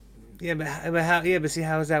 But see,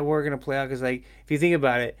 how is that war going to play out? Because like, if you think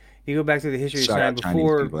about it, you go back to the history of China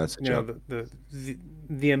before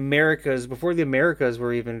the Americas, before the Americas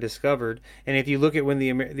were even discovered. And if you look at when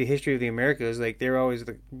the history of the Americas, like they're always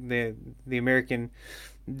the American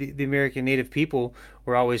native people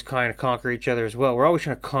were always trying to conquer each other as well. We're always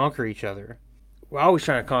trying to conquer each other.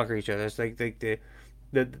 It's like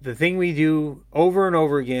the thing we do over and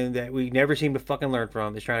over again that we never seem to fucking learn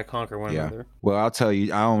from is trying to conquer one another. Well, I'll tell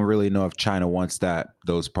you, I don't really know if China wants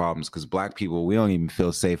those problems, because black people, we don't even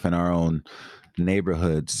feel safe in our own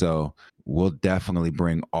neighborhood. So we'll definitely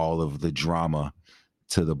bring all of the drama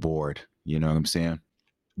to the board. You know what I'm saying?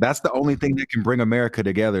 That's the only thing that can bring America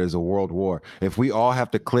together is a world war. If we all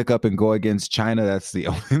have to click up and go against China, that's the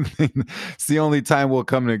only thing. It's the only time we'll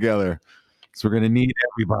come together. So we're going to need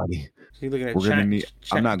everybody. So you're looking at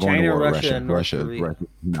China, I'm not going China, to war. Russia,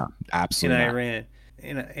 no, absolutely and Iran.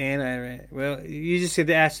 And Iran. Well, you just get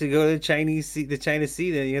asked to go to the China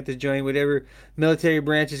Sea, then you have to join whatever military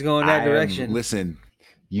branch is going that direction. Listen,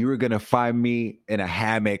 you were going to find me in a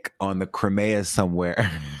hammock on the Crimea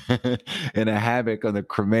somewhere.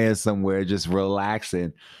 Just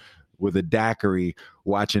relaxing with a daiquiri,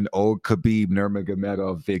 watching old Khabib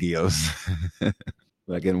Nurmagomedov videos.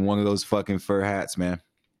 Like in one of those fucking fur hats, man.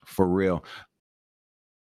 For real.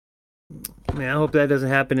 Man, I hope that doesn't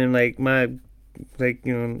happen in I don't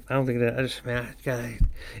think that.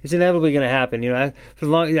 It's inevitably gonna happen. I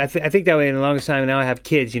think that way in the longest time. And now I have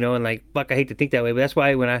kids, and I hate to think that way, but that's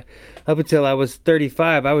why up until I was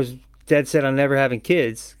 35, I was dead set on never having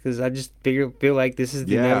kids, because I just feel like this is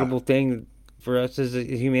the inevitable thing for us as a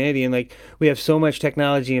humanity, and we have so much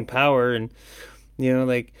technology and power, and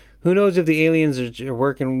who knows if the aliens are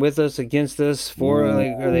working with us, against us, for are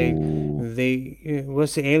they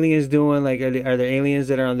what's the aliens doing? Are there aliens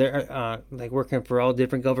that are on there working for all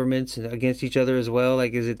different governments and against each other as well?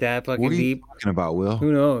 Is it that fucking deep? What are you talking about, Will?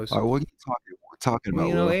 Who knows? What are you talking about?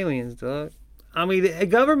 Will? Aliens, dog. I mean, the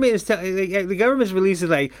government is the government's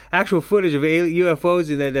releasing actual footage of UFOs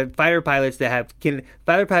and the fighter pilots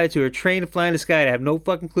fighter pilots who are trained to fly in the sky to have no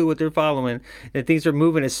fucking clue what they're following, and things are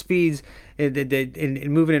moving at speeds and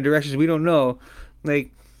moving in directions we don't know.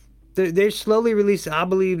 They're slowly releasing. I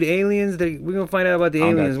believe the aliens. We're gonna find out about the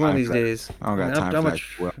aliens one of these days. I don't got time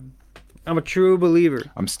for that. I'm a true believer.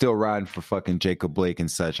 I'm still riding for fucking Jacob Blake and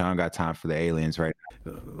such. I don't got time for the aliens right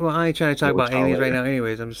now. Well, I ain't trying to talk about aliens right now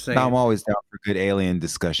anyways. I'm just saying. No, I'm always down for good alien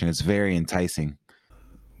discussion. It's very enticing.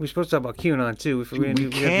 We're supposed to talk about QAnon too. We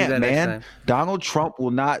can't, man. Donald Trump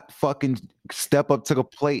will not fucking step up to the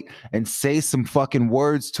plate and say some fucking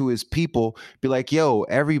words to his people. Be like, yo,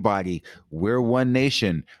 everybody, we're one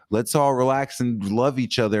nation. Let's all relax and love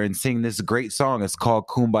each other and sing this great song. It's called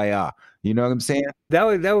Kumbaya. You know what I'm saying? That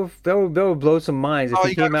would blow some minds if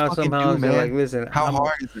he came out somehow and said, listen, how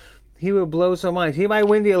hard is it? He would blow some minds. He might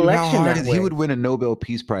win the election that way. He would win a Nobel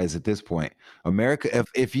Peace Prize at this point. America,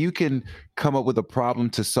 if you can come up with a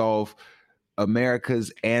problem to solve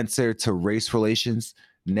America's answer to race relations,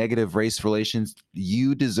 negative race relations,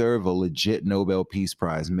 you deserve a legit Nobel Peace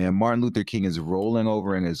Prize, man. Martin Luther King is rolling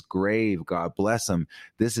over in his grave. God bless him.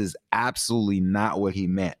 This is absolutely not what he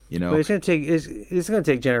meant, you know. But it's gonna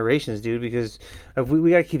take generations, dude. Because if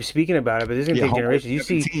we gotta keep speaking about it, but it's gonna take generations. You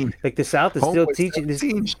see, like the South is still teaching this.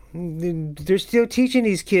 They're still teaching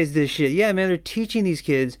these kids this shit. Yeah, man, they're teaching these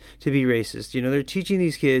kids to be racist. You know, they're teaching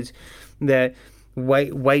these kids that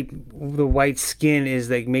the white skin is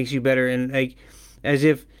like makes you better, and like as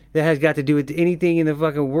if that has got to do with anything in the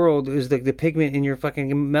fucking world. Is like the pigment in your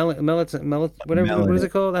fucking whatever. What is it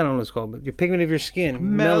called? I don't know what it's called, but your pigment of your skin,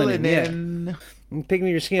 melanin. Yeah. Pigment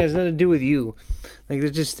of your skin has nothing to do with you. Like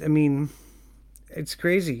there's just, I mean, it's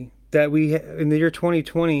crazy that we in the year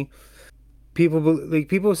 2020,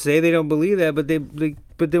 people say they don't believe that, but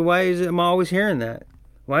but then why is it? I'm always hearing that.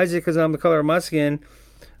 Why is it? Because I'm the color of my skin.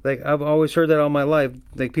 Like I've always heard that all my life.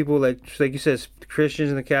 Like people like you said, Christians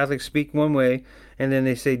and the Catholics speak one way, and then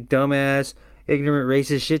they say dumbass, ignorant,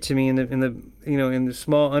 racist shit to me in the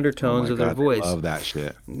small undertones of their voice. I love that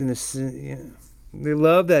shit. They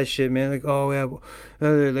love that shit, man. Like, oh yeah,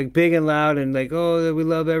 they're like big and loud, and like, oh, we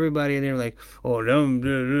love everybody, and they're like, oh, them.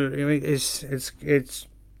 I mean,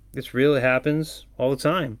 it's real. It happens all the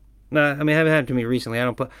time. No, I mean, it hasn't happened to me recently.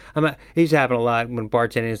 It used to happen a lot when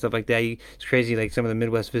bartending and stuff like that. It's crazy. Like some of the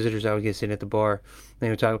Midwest visitors I would get sitting at the bar. They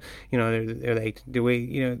would talk, you know, they're like the way,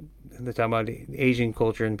 you know, they're talking about Asian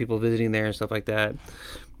culture and people visiting there and stuff like that.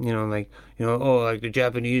 You know, like, you know, oh, like the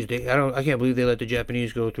Japanese, I can't believe they let the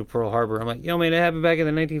Japanese go through Pearl Harbor. I'm like, yo, man, that happened back in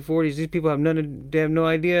the 1940s. These people have they have no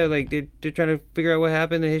idea. Like, they're trying to figure out what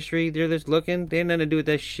happened in history. They're just looking. They had nothing to do with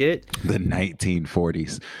that shit. The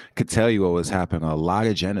 1940s. Could tell you what was happening. A lot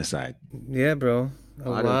of genocide. Yeah, bro. A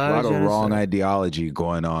lot of wrong ideology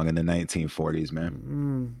going on in the 1940s,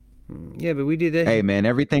 man. Yeah, but we did that. Hey, man,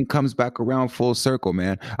 everything comes back around full circle,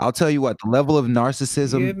 man. I'll tell you what, the level of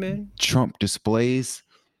narcissism Trump displays,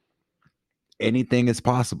 anything is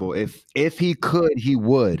possible. If he could, he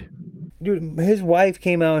would. Dude, his wife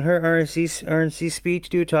came out in her RNC speech,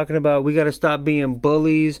 dude, talking about we got to stop being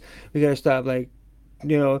bullies. We got to stop, like,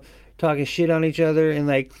 you know, talking shit on each other. And,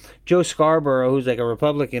 like, Joe Scarborough, who's, like, a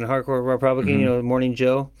Republican, hardcore Republican, you know, Morning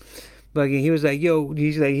Joe. But he was like, yo,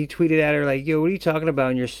 he tweeted at her, like, yo, what are you talking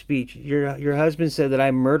about in your speech? Your husband said that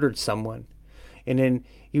I murdered someone. And then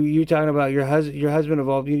you talking about your husband of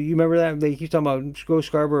all, you remember that? They keep talking about Joe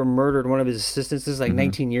Scarborough murdered one of his assistants. This is like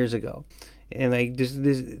 19 years ago. And like this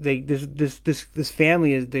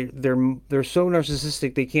family is they're so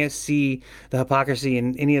narcissistic they can't see the hypocrisy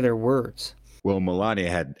in any of their words. Well, Melania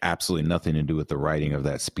had absolutely nothing to do with the writing of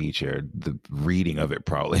that speech or the reading of it.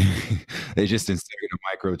 Probably they just inserted a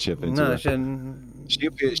microchip into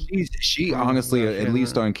it. She honestly, at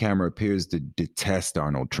least on camera, appears to detest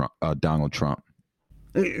Donald Trump.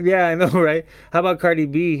 Yeah, I know, right? How about Cardi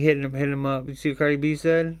B hitting him up? You see what Cardi B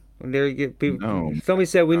said? When they get people, somebody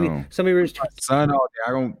said son,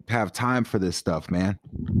 I don't have time for this stuff, man.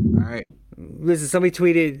 All right. Listen, somebody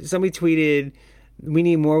tweeted, we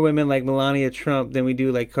need more women like Melania Trump than we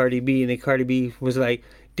do like Cardi B, and then Cardi B was like,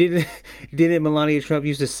 didn't Melania Trump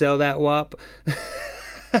used to sell that WAP?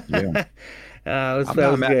 Yeah. That was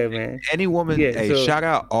good, man. Any woman, shout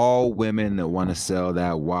out all women that want to sell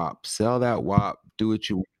that WAP. Sell that WAP. Do what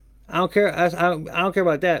you want. I don't care. I don't care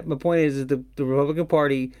about that. My point is the Republican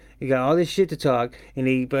Party, you got all this shit to talk, and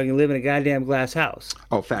they fucking live in a goddamn glass house.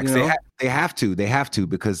 Oh, facts. You know? They have to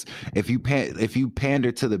because if you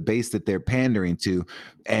pander to the base that they're pandering to,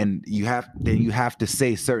 and you have to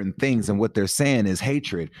say certain things, and what they're saying is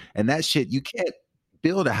hatred, and that shit you can't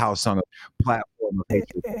build a house on a platform of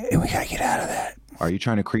hatred. And we gotta get out of that. Are you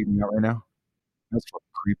trying to creep me out right now? That's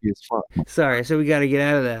creepy as fuck. Sorry, so we gotta get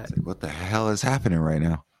out of that. What the hell is happening right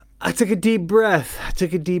now? I took a deep breath. We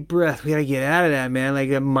gotta get out of that, man.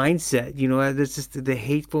 Like that mindset, you know. That's just the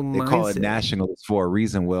hateful mindset. They call it nationalist for a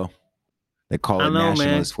reason, Will. They call it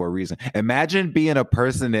nationalist for a reason. Imagine being a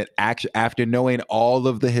person that after knowing all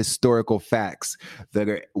of the historical facts that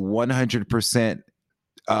are 100%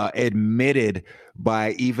 admitted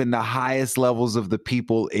by even the highest levels of the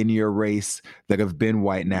people in your race that have been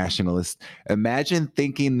white nationalists. Imagine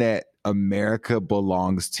thinking that America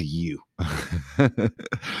belongs to you.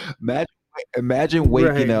 Imagine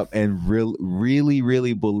waking up and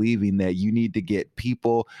really believing that you need to get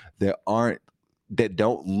people that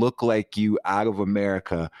don't look like you out of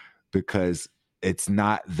America because it's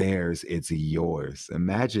not theirs, it's yours.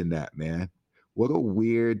 Imagine that, man. What a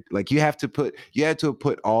weird, like you had to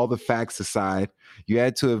put all the facts aside. You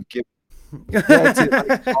had to have given That's it,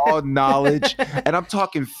 like, all knowledge. And I'm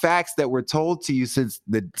talking facts that were told to you since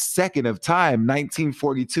the second of time.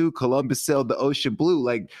 1942, Columbus sailed the ocean blue.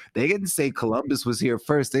 Like, they didn't say Columbus was here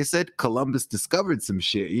first. They said Columbus discovered some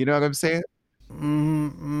shit. You know what I'm saying?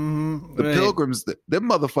 The right. Pilgrims, them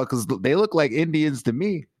motherfuckers, they look like Indians to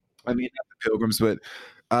me. I mean, not the Pilgrims, but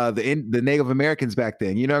the Native Americans back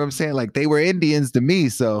then. You know what I'm saying? Like, they were Indians to me.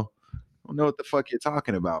 So I don't know what the fuck you're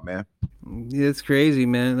talking about, man. It's crazy,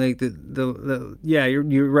 man. Like the yeah,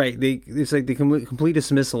 you're right. It's like the complete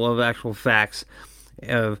dismissal of actual facts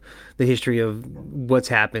of the history of what's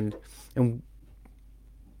happened. And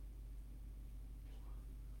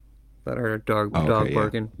that our dog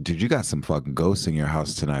barking. Dude, you got some fucking ghosts in your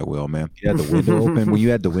house tonight, Will, man. You had the window open. When you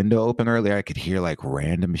had the window open earlier, I could hear like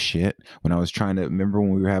random shit. When I was trying to remember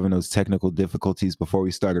when we were having those technical difficulties before we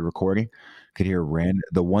started recording, could hear random.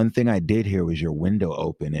 The one thing I did hear was your window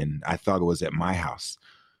open, and I thought it was at my house.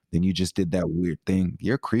 Then you just did that weird thing.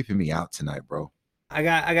 You're creeping me out tonight, bro. I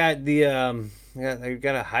got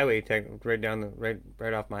a highway tech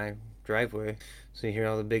right off my driveway. So you hear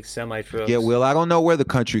all the big semi trucks. Yeah, Will, I don't know where the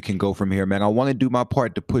country can go from here, man. I want to do my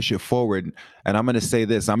part to push it forward. And I'm going to say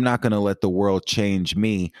this. I'm not going to let the world change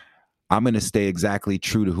me. I'm going to stay exactly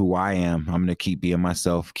true to who I am. I'm going to keep being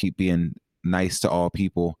myself, keep being nice to all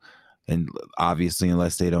people. And obviously,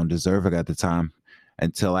 unless they don't deserve it at the time,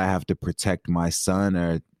 until I have to protect my son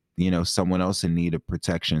or, someone else in need of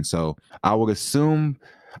protection. So I would assume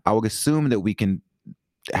that we can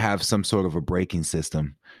have some sort of a braking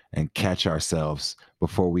system and catch ourselves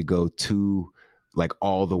before we go too like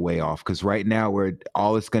all the way off. Because right now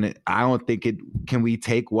I don't think can we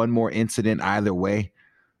take one more incident either way?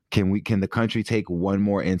 Can the country take one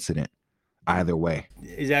more incident either way?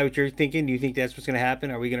 Is that what you're thinking? Do you think that's what's going to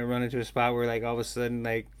happen? Are we going to run into a spot where like all of a sudden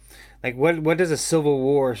like what does a civil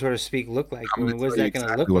war, so to speak, look like? What's that going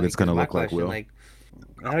to look like? What it's going to look like, Will. Like,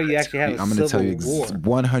 how do you actually have I'm going to tell you 100%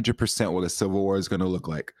 100% what a civil war is going to look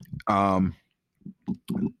like.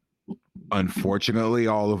 Unfortunately,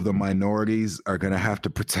 all of the minorities are going to have to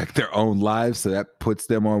protect their own lives. So that puts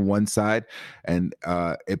them on one side. And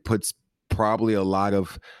it puts probably a lot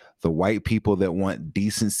of the white people that want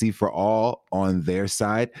decency for all on their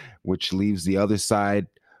side, which leaves the other side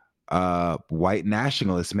white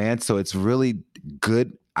nationalists, man. So it's really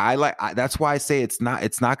good. That's why I say it's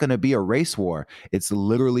not going to be a race war. It's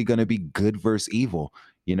literally going to be good versus evil,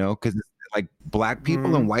 because like black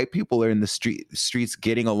people and white people are in the streets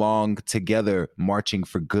getting along together, marching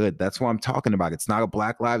for good. That's what I'm talking about. It's not a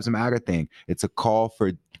Black Lives Matter thing. It's a call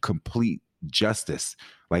for complete justice.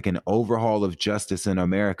 Like an overhaul of justice in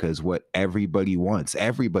America is what everybody wants.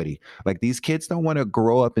 Everybody. Like these kids don't want to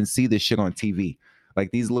grow up and see this shit on TV.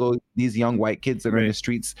 Like these young white kids that are in the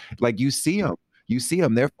streets, like you see them,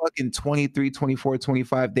 they're fucking 23, 24,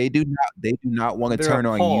 25. They do not want to turn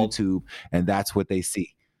on YouTube and that's what they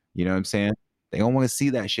see. You know what I'm saying? They don't want to see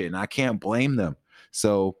that shit and I can't blame them.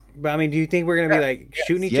 So, but I mean, do you think we're gonna be like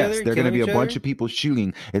shooting each other? Yes, they're gonna be a bunch of people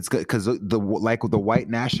shooting. It's good because the white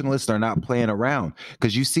nationalists are not playing around.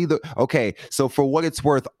 Because you see so for what it's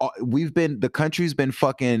worth, the country's been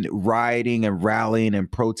fucking rioting and rallying and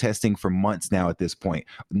protesting for months now. At this point,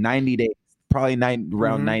 90 days, probably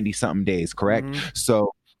around 90 something days, correct?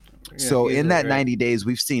 So in that 90 days,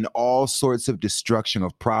 we've seen all sorts of destruction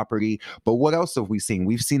of property. But what else have we seen?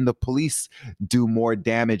 We've seen the police do more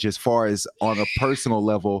damage as far as on a personal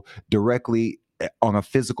level, directly on a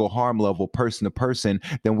physical harm level, person to person,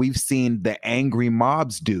 than we've seen the angry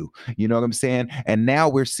mobs do. You know what I'm saying? And now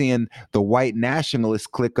we're seeing the white nationalists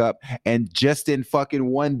click up, and just in fucking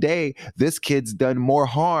one day, this kid's done more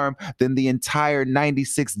harm than the entire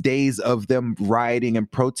 96 days of them rioting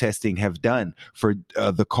and protesting have done for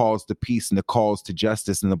the calls to peace and the calls to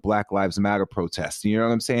justice and the Black Lives Matter protests. You know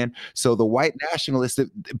what I'm saying? So the white nationalists,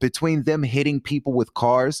 between them hitting people with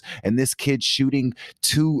cars and this kid shooting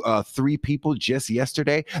 3 people just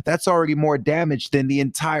yesterday, that's already more damage than the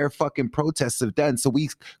entire fucking protests have done. So we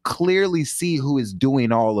clearly see who is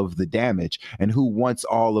doing all of the damage and who wants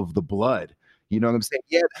all of the blood. You know what I'm saying?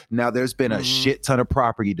 Yeah. Now there's been a shit ton of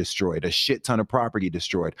property destroyed,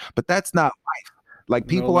 but that's not life. Like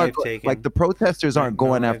people are like the protesters aren't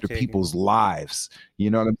going after people's lives.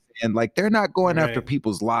 You know what I'm saying? Like they're not going after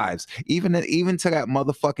people's lives. Even to that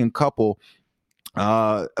motherfucking couple,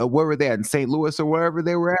 where were they at, in St. Louis or wherever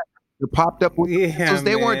they were at? They popped up with Yeah,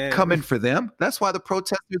 they weren't man. coming for them. That's why the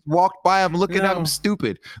protesters walked by them looking at them No.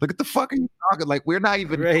 stupid. Look at the fucking talking. Like, we're not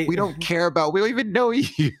even, Right. we don't care about, we don't even know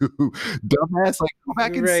you, dumbass. Like, go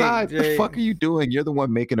back Right, inside. What the right. fuck are you doing? You're the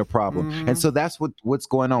one making a problem. And Mhm. so that's what's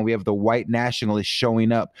going on. We have the white nationalists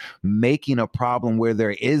showing up, making a problem where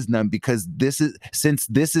there is none, because since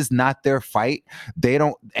this is not their fight, they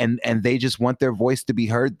don't, and they just want their voice to be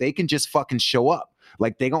heard. They can just fucking show up.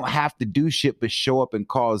 Like, they don't have to do shit but show up and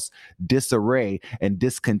cause disarray and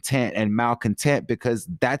discontent and malcontent, because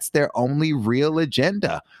that's their only real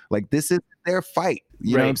agenda. Like, this is their fight.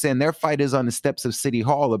 You know what I'm saying? Their fight is on the steps of City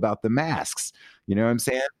Hall about the masks. You know what I'm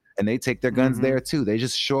saying? And they take their guns there too. They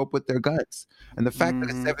just show up with their guns. And the fact that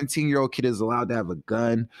a 17-year-old kid is allowed to have a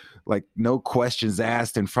gun, like, no questions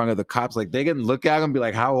asked in front of the cops, like, they can look at him and be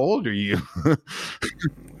like, how old are you?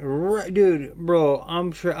 Right, dude, bro,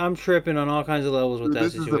 I'm tripping on all kinds of levels with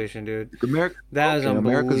that situation, dude. America, that is unbelievable.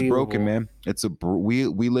 America's broken, man. It's we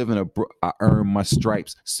live in I earn my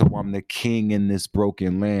stripes, so I'm the king in this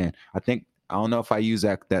broken land. I don't know if I used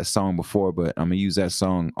that song before, but I'm gonna use that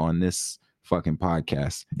song on this fucking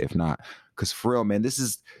podcast. If not, because for real, man, this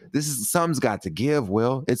is something's got to give.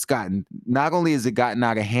 Will, it's gotten, not only has it gotten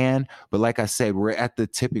out of hand, but like I said, we're at the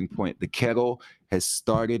tipping point. The kettle has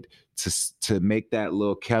started to make that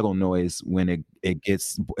little kettle noise when it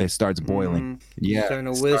starts boiling. Yeah,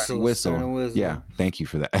 starting to whistle. Yeah, thank you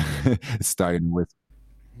for that. It's starting to whistle.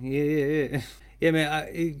 Yeah, man.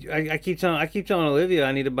 I keep telling Olivia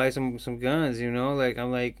I need to buy some guns. You know, like,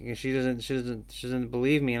 I'm like, she doesn't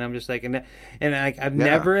believe me, and I'm just like, I've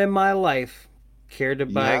never in my life cared to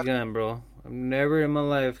buy a gun, bro. I've never in my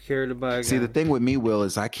life cared to buy a gun. See, the thing with me, Will,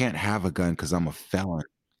 is I can't have a gun because I'm a felon.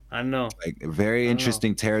 I know. Like, very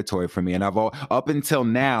interesting territory for me. And up until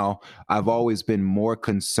now, I've always been more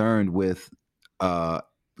concerned with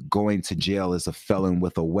going to jail as a felon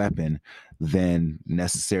with a weapon than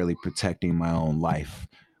necessarily protecting my own life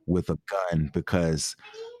with a gun, because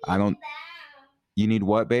I don't. You need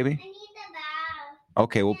what, baby? I need the bow.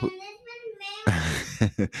 Okay, we'll put.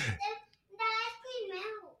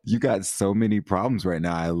 You got so many problems right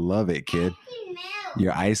now. I love it, kid.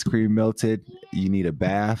 Your ice cream melted. You need a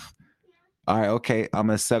bath. All right, okay. I'm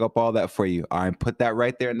gonna set up all that for you. All right, put that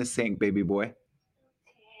right there in the sink, baby boy.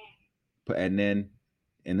 And then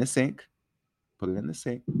in the sink. Put it in the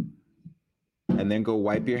sink. And then go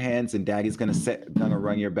wipe your hands, and Daddy's gonna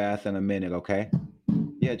run your bath in a minute, okay?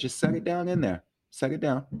 Yeah, just set it down in there. Set it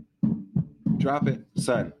down. Drop it,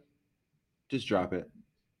 son. Just drop it.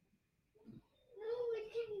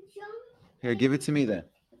 Here, give it to me then.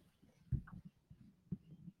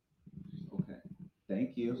 Okay.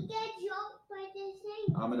 Thank you.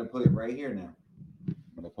 I'm going to put it right here now. I'm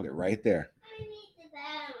going to put it right there. I need the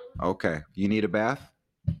bath. Okay. You need a bath?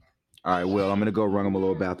 All right, Will. I'm going to go run him a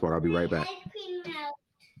little bath water. I'll be right back. Ice cream milk.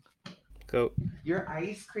 Go. Your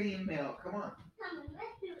ice cream milk. Come on. Come on,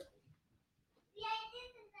 let's do it.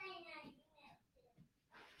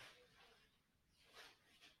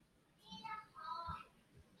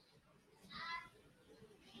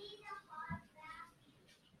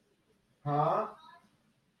 Huh?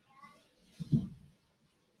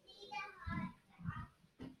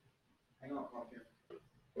 Hang on, pumpkin.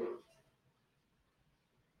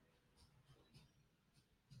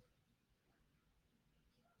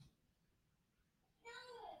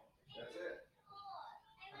 That's it.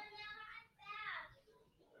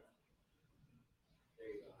 There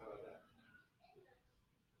you go. How about that?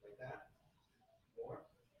 Like that? More?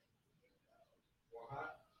 More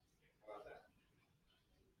hot? How about that?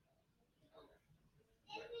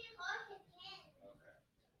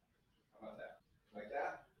 How about that? Like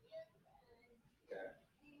that? Okay.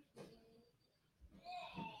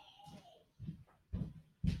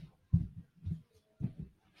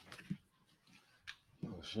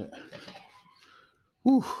 Oh shit.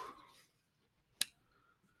 Whew.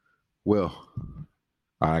 Will.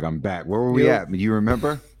 All right, I'm back. Where were we at? You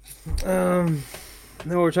remember? No,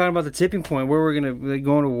 we're talking about the tipping point where we're gonna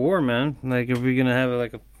go into war, man. Like, if we're gonna have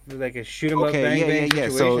like a shoot 'em up, bang bang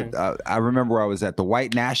situation. So I remember where I was at. The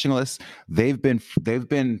white nationalists, they've been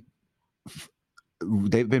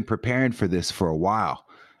preparing for this for a while,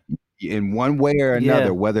 in one way or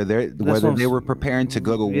another. Whether they were preparing to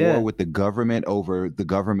go to war with the government over the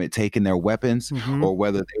government taking their weapons, or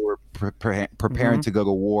whether they were preparing to go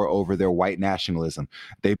to war over their white nationalism,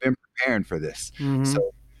 they've been preparing for this.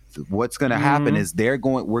 So what's going to happen is we're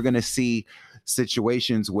going to see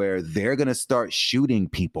situations where they're going to start shooting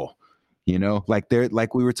people, like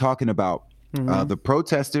we were talking about, the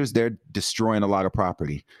protesters, they're destroying a lot of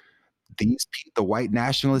property. The white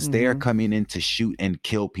nationalists, they are coming in to shoot and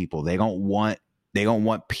kill people. They don't want They don't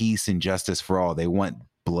want peace and justice for all. They want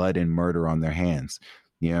blood and murder on their hands.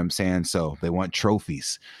 You know what I'm saying? So they want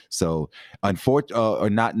trophies. So or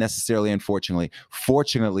not necessarily unfortunately,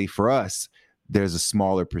 fortunately for us, there's a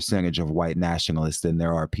smaller percentage of white nationalists than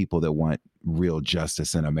there are people that want real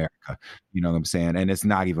justice in America. You know what I'm saying? And it's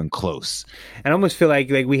not even close. And I almost feel like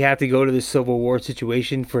we have to go to this Civil War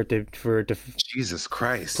situation for it to Jesus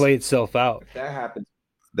Christ play itself out.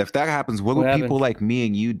 If that happens, what do people like me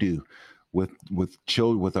and you do with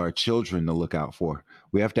our children to look out for?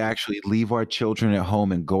 We have to actually leave our children at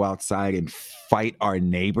home and go outside and fight our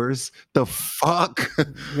neighbors. The fuck?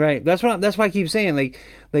 Right. That's why I keep saying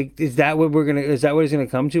is that what it's gonna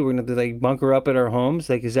come to? We're gonna have to bunker up at our homes?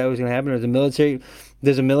 Is that what's gonna happen? Or does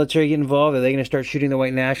the military get involved? Are they gonna start shooting the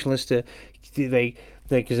white nationalists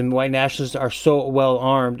because the white nationalists are so well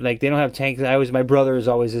armed, they don't have tanks. My brother is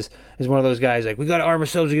always is one of those guys we got to arm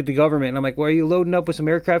ourselves to get the government. And I'm like, well, are you loading up with some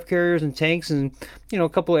aircraft carriers and tanks and a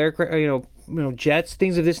couple of aircraft, jets,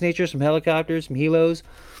 things of this nature, some helicopters, some helos?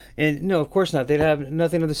 And no, of course not. They'd have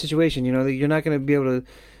nothing of the situation. You're not going to be able to.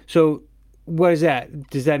 So what is that?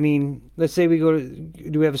 Does that mean, let's say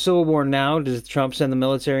do we have a civil war now? Does Trump send the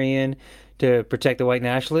military in to protect the white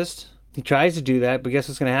nationalists? He tries to do that, but guess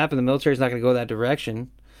what's going to happen? The military is not going to go that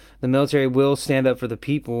direction. The military will stand up for the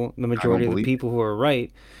people, the majority of the people who are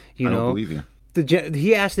right. I don't believe you.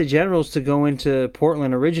 He asked the generals to go into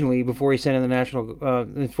Portland originally before he sent in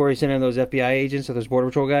before he sent in those FBI agents or those Border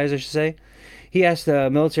Patrol guys, I should say. He asked the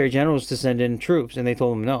military generals to send in troops, and they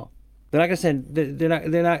told him no. They're not going to send. They're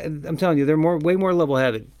not. I'm telling you, they're way more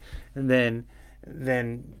level-headed than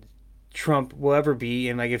Trump will ever be.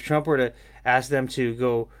 And if Trump were to ask them to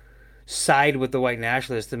go side with the white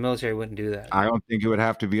nationalists, the military wouldn't do that. I don't think it would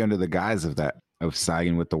have to be under the guise of that, of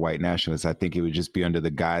siding with the white nationalists. I think it would just be under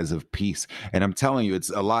the guise of peace. And I'm telling you, it's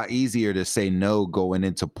a lot easier to say no going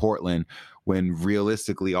into Portland when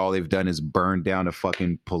realistically all they've done is burn down a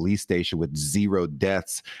fucking police station with 0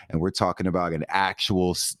 deaths. And we're talking about an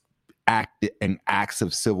actual acts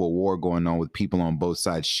of civil war going on with people on both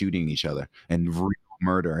sides shooting each other and real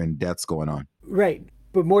murder and deaths going on. Right.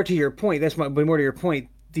 But more to your point,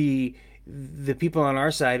 the people on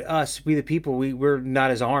our side, we the people, we're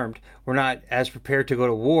not as armed. We're not as prepared to go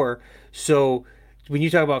to war. So when you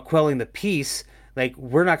talk about quelling the peace,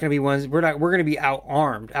 we're not going to be ones. We're going to be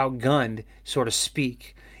out-armed, outgunned, so to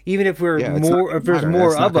speak. Even if if there's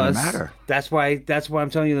more of us, that's why I'm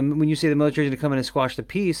telling you, when you say the military is going to come in and squash the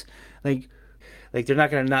peace, they're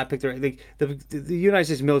not going to not pick the United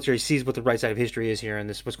States military sees what the right side of history is here and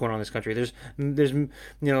what's going on in this country. There's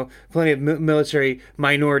plenty of military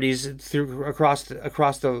minorities across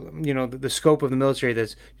the scope of the military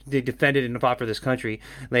they defended and fought for this country.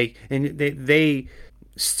 And they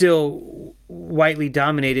still whitely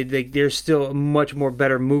dominated. There's still a much more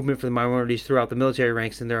better movement for the minorities throughout the military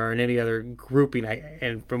ranks than there are in any other grouping.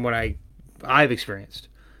 And from what I've experienced.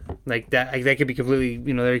 That could be completely,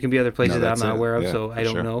 there can be other places that I'm not aware of, so I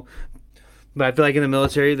don't know. But I feel in the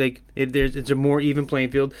military, it's a more even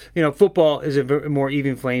playing field. Football is a more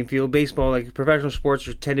even playing field. Baseball, professional sports,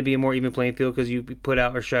 tend to be a more even playing field because you put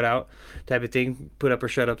out or shut out type of thing, put up or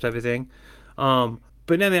shut up type of thing.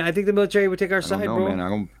 But no, man, I think the military would take our side, bro.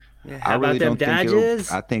 Man, I really don't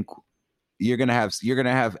think I think you're gonna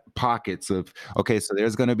have pockets of. Okay, so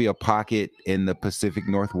there's gonna be a pocket in the Pacific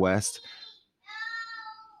Northwest.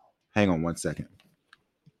 Hang on one second.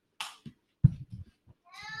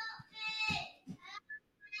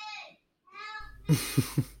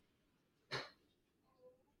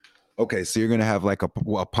 Okay, so you're going to have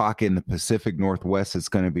a pocket in the Pacific Northwest that's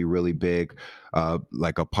going to be really big.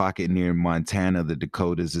 Like a pocket near Montana, the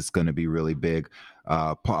Dakotas, is going to be really big.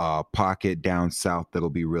 Pocket down south that'll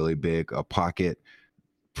be really big. A pocket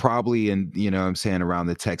probably in, around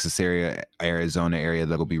the Texas area, Arizona area,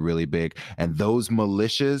 that'll be really big. And those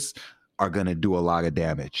militias are going to do a lot of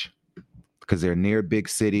damage because they're near big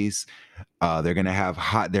cities. They're going to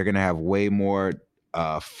have way more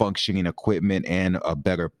functioning equipment and a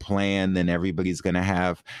better plan than everybody's going to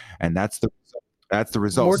have. And that's the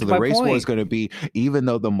result. So the race war is going to be, even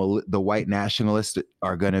though the white nationalists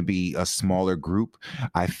are going to be a smaller group,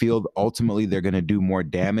 I feel ultimately they're going to do more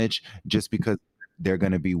damage just because they're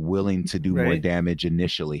going to be willing to do more damage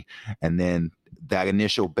initially. And then that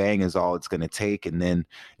initial bang is all it's going to take. And then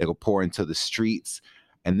it'll pour into the streets.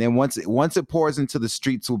 And then once it pours into the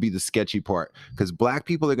streets will be the sketchy part, because black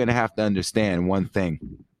people are going to have to understand one thing.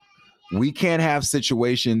 We can't have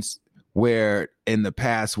situations where in the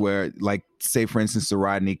past where, like, say, for instance, the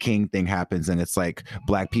Rodney King thing happens and it's like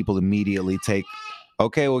black people immediately take,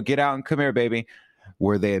 okay, well, get out and come here, baby.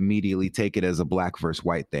 where they immediately take it as a black versus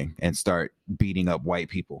white thing and start beating up white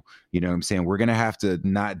people. You know what I'm saying? We're going to have to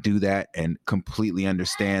not do that and completely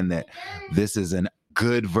understand that this is an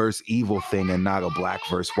good versus evil thing and not a black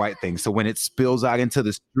versus white thing. So when it spills out into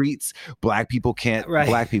the streets, black people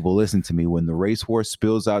listen to me. When the race war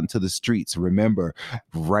spills out into the streets, remember,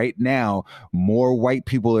 right now, more white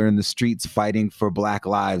people are in the streets fighting for black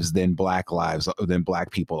lives than black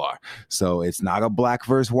people are. So it's not a black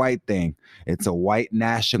versus white thing. It's a white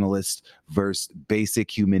nationalist versus basic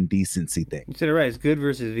human decency thing. You said it right. It's good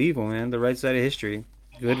versus evil, man. The right side of history.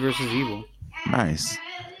 Good versus evil. Nice.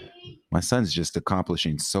 My son's just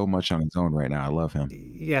accomplishing so much on his own right now. I love him.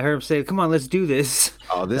 Yeah, I heard him say, "Come on, let's do this."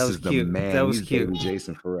 Oh, this is cute. The man. That was He's cute. Baby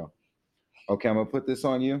Jason for real. Okay, I'm gonna put this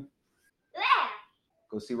on you.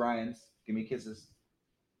 Go see Ryan's. Give me kisses.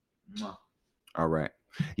 Mwah. All right.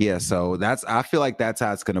 Yeah. So I feel like that's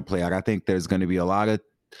how it's gonna play out. I think there's gonna be a lot of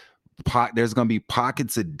there's gonna be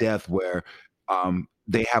pockets of death where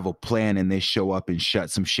they have a plan and they show up and shut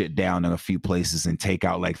some shit down in a few places and take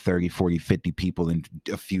out like 30, 40, 50 people in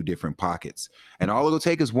a few different pockets. And all it'll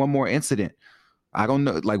take is one more incident. I don't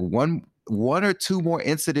know, like one or two more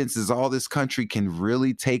incidents is all this country can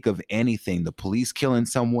really take of anything. The police killing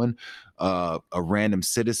someone, a random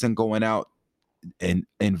citizen going out and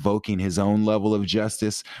invoking his own level of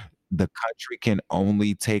justice. The country can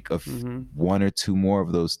only take one or two more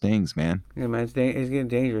of those things, man. Yeah, man, it's getting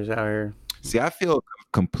dangerous out here. See, I feel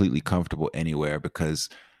completely comfortable anywhere because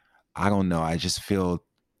I don't know. I feel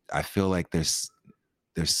like there's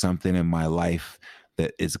something in my life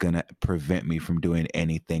that is going to prevent me from doing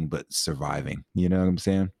anything but surviving. You know what I'm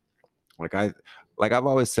saying? Like I've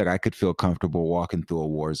always said, I could feel comfortable walking through a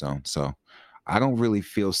war zone. So I don't really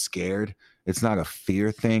feel scared. It's not a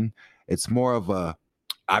fear thing. It's more of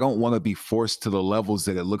I don't want to be forced to the levels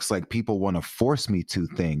that it looks like people want to force me to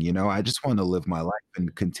thing. You know, I just want to live my life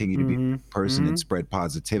and continue to be a person and spread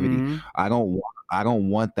positivity. I don't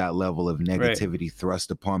want that level of negativity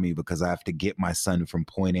thrust upon me because I have to get my son from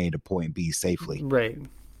point A to point B safely.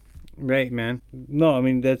 Right, man. No, I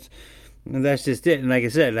mean, that's just it. And like I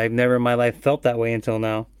said, I've never in my life felt that way until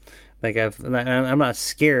now. Like I'm not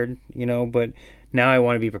scared, you know, but now I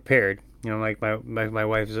want to be prepared. You know, like my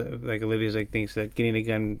wife's like Olivia's like thinks that getting a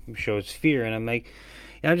gun shows fear, and I'm like,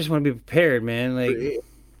 I just want to be prepared, man. Like,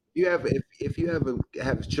 if you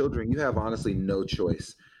have children, you have honestly no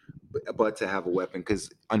choice but to have a weapon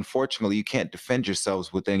because unfortunately you can't defend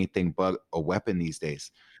yourselves with anything but a weapon these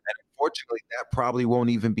days. And unfortunately, that probably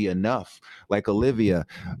won't even be enough. Like Olivia,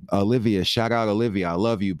 shout out Olivia, I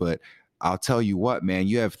love you, but I'll tell you what, man,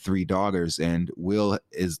 you have 3 daughters, and Will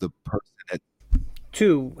is the person that.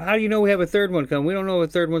 2. How do you know we have a third one coming? We don't know if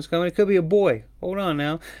a third one's coming. It could be a boy. Hold on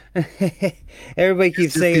now. Everybody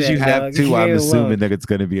keeps saying that. You have 2. I'm assuming that it's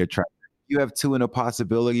going to be a try. You have 2 and a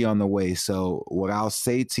possibility on the way. So what I'll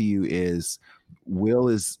say to you is, Will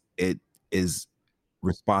is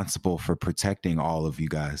responsible for protecting all of you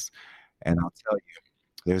guys, and I'll tell you,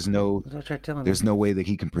 there's no way that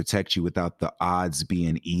he can protect you without the odds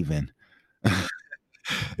being even.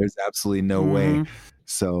 There's absolutely no way.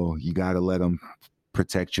 So you got to let him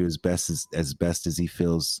protect you as best as he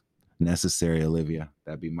feels necessary, Olivia.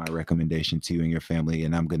 That'd be my recommendation to you and your family,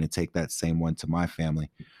 and I'm going to take that same one to my family.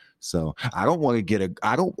 So I don't want to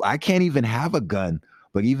I can't even have a gun,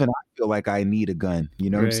 but even I feel like I need a gun. You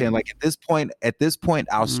know what I'm saying? Like at this point,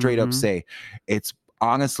 I'll straight up say it's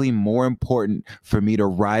honestly more important for me to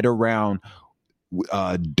ride around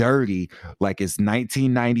dirty like it's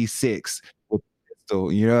 1996 with a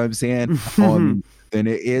pistol, you know what I'm saying? Than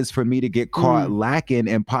it is for me to get caught lacking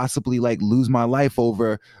and possibly like lose my life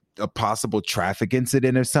over a possible traffic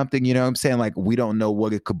incident or something. You know what I'm saying? Like we don't know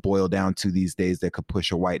what it could boil down to these days that could push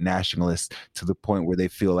a white nationalist to the point where they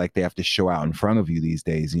feel like they have to show out in front of you these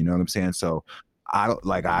days. You know what I'm saying? So I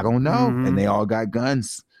don't know. And they all got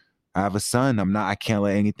guns. I have a son. I can't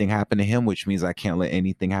let anything happen to him, which means I can't let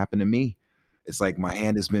anything happen to me. It's like my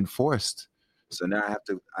hand has been forced. So now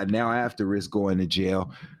I have to risk going to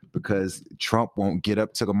jail because Trump won't get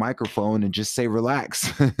up to the microphone and just say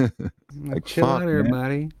relax. Like chill out,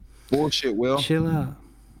 everybody. Bullshit, Will. Chill out.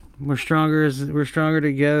 We're stronger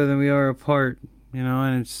together than we are apart. You know,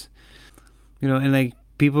 and it's, you know, and like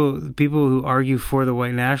people who argue for the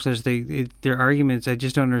white nationalists, their arguments, I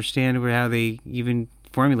just don't understand how they even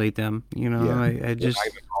formulate them. You know, I just.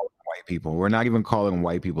 White people. We're not even calling them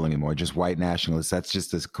white people anymore. Just white nationalists. That's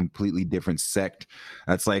just a completely different sect.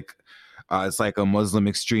 That's like. It's like a Muslim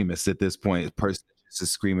extremist at this point. A person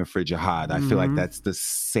just screaming for jihad. I feel like that's the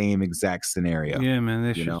same exact scenario. Yeah, man.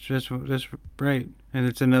 That's right. And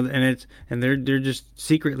it's another. And they're just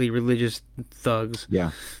secretly religious thugs.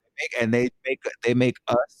 Yeah. they make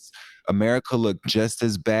us, America, look just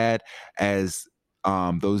as bad as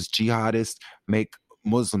those jihadists make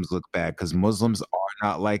Muslims look bad, because Muslims are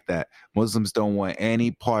not like that. Muslims don't want any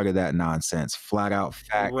part of that nonsense. Flat out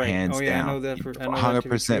fact, Right. hands Oh yeah, I know down. that for I know that to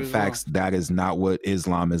be true 100% as well. facts. That is not what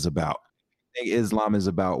Islam is about. If you think Islam is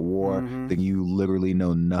about war, then you literally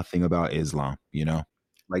know nothing about Islam, you know?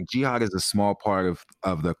 Like jihad is a small part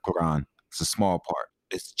of the Quran. It's a small part.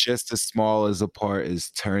 It's just as small as a part as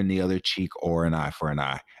turn the other cheek or an eye for an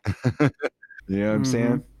eye. You know what I'm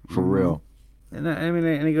saying? For real. And I mean,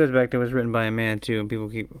 and it goes back to it was written by a man too, and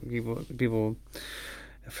people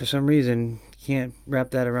for some reason can't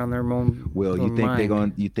wrap that around their own. Will, you think they're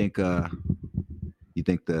going? You think the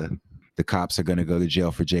cops are gonna go to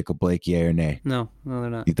jail for Jacob Blake? Yay or nay? No, they're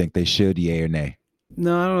not. You think they should? Yay or nay?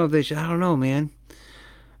 No, I don't know if they should. I don't know, man.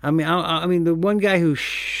 I mean, the one guy who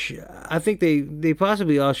I think they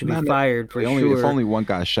possibly all should be fired for sure. If only one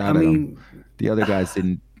guy shot at him, the other guys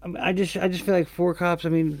didn't. I just feel like 4 cops. I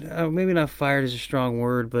mean, maybe not fired is a strong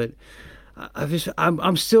word, but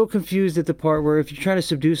I'm still confused at the part where if you're trying to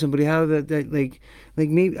subdue somebody, how that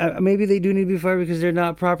maybe they do need to be fired because they're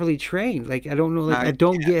not properly trained. Like I don't know. Like I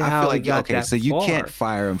don't get how they got that so you far. can't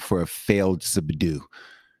fire him for a failed subdue.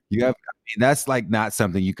 You have. That's like not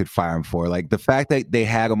something you could fire him for. Like the fact that they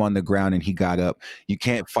had him on the ground and he got up, you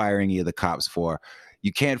can't fire any of the cops for.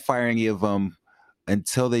 You can't fire any of them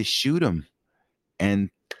until they shoot him.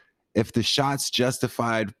 And if the shot's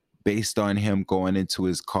justified based on him going into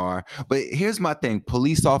his car. But here's my thing.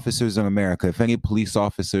 Police officers in America, if any police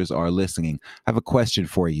officers are listening, I have a question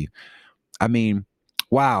for you. I mean,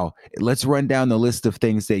 wow. Let's run down the list of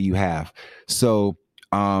things that you have. So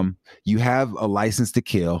you have a license to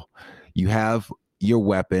kill. You have your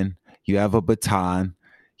weapon, you have a baton,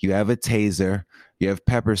 you have a taser, you have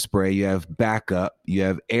pepper spray, you have backup, you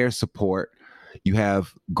have air support, you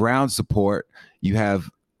have ground support, you have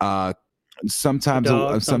sometimes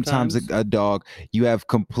a dog. You have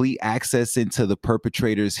complete access into the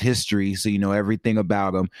perpetrator's history, so you know everything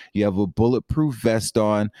about them. You have a bulletproof vest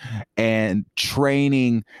on and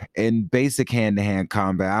training in basic hand-to-hand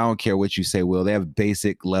combat. I don't care what you say, Will. They have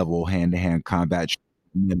basic level hand-to-hand combat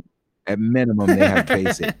training. At minimum, they have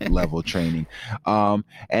basic level training.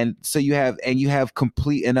 And so you have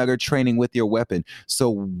complete and utter training with your weapon.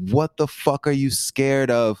 So what the fuck are you scared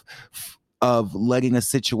of letting a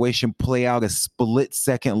situation play out a split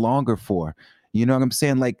second longer for? You know what I'm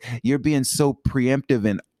saying? Like you're being so preemptive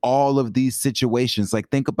in all of these situations. Like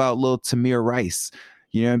think about little Tamir Rice.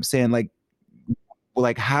 You know what I'm saying?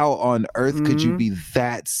 Like how on earth could you be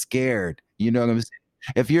that scared? You know what I'm saying?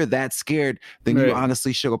 If you're that scared, then you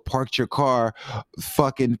honestly should have parked your car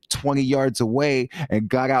fucking 20 yards away and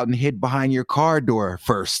got out and hid behind your car door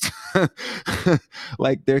first.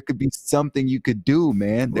 Like there could be something you could do,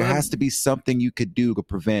 man. There has to be something you could do to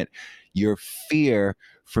prevent your fear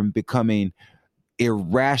from becoming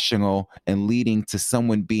irrational and leading to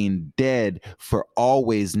someone being dead for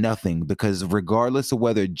always nothing. Because regardless of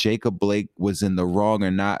whether Jacob Blake was in the wrong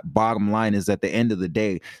or not, bottom line is at the end of the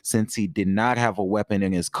day, since he did not have a weapon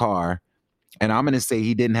in his car, and I'm going to say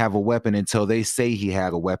he didn't have a weapon until they say he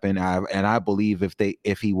had a weapon. And I believe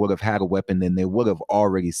if he would have had a weapon, then they would have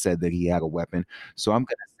already said that he had a weapon. So I'm going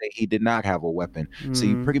to say he did not have a weapon. So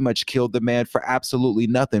you pretty much killed the man for absolutely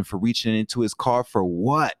nothing, for reaching into his car for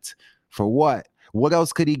what? For what? What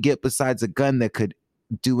else could he get besides a gun that could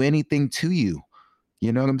do anything to you?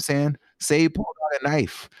 You know what I'm saying? Say he pulled out a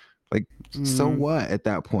knife. Like, so what at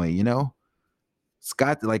that point, you know? It's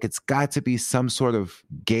got to be some sort of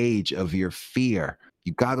gauge of your fear.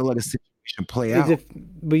 You got to let a situation play out.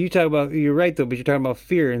 But you're right though, but you're talking about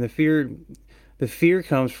fear, and the fear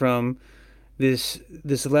comes from this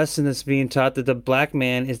lesson that's being taught that the black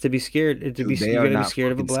man is to be scared. You're going to be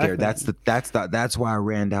scared of a black man. That's why I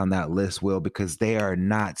ran down that list, Will, because they are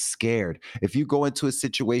not scared. If you go into a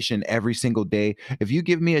situation every single day, if you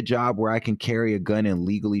give me a job where I can carry a gun and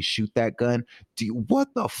legally shoot that gun, what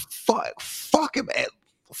the fuck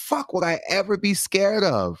would I ever be scared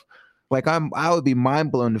of? Like I would be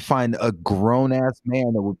mind blown to find a grown ass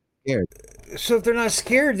man that would be scared. So if they're not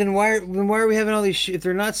scared, then why are we having all these? If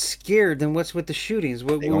they're not scared, then what's with the shootings?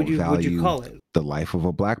 What would you call it? The life of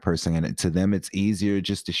a black person, and to them, it's easier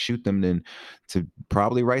just to shoot them than to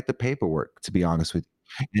probably write the paperwork. To be honest with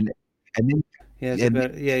you, and then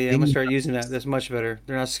I'm gonna start using that. That's much better.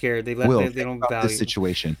 They're not scared. They don't value this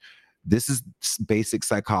situation. This is basic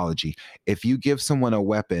psychology. If you give someone a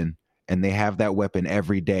weapon and they have that weapon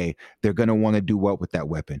every day, they're gonna want to do what with that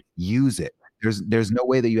weapon? Use it. There's no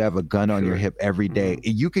way that you have a gun on your hip every day.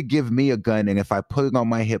 You could give me a gun, and if I put it on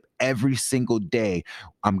my hip every single day,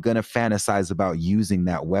 I'm gonna fantasize about using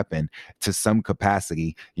that weapon to some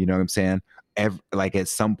capacity. You know what I'm saying? Like at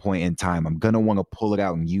some point in time, I'm gonna want to pull it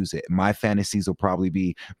out and use it. My fantasies will probably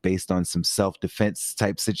be based on some self-defense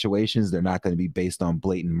type situations. They're not going to be based on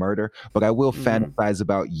blatant murder, but I will fantasize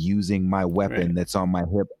about using my weapon that's on my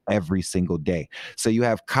hip every single day. So you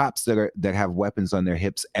have cops that have weapons on their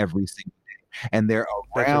hips every single day, and they're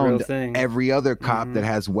around every other cop that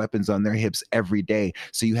has weapons on their hips every day.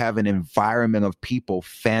 So you have an environment of people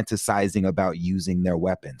fantasizing about using their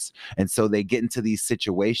weapons. And so they get into these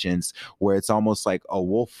situations where it's almost like a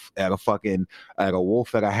wolf at a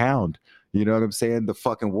hound. You know what I'm saying? The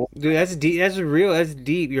fucking wolf. Dude, that's deep. That's real. That's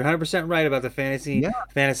deep. You're 100% right about the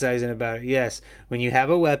fantasizing about it. Yes. When you have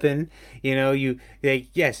a weapon, right.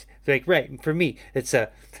 For me, it's a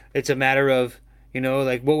matter of,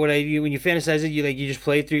 like, what would I do when you fantasize it? You just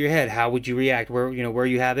play it through your head. How would you react? Where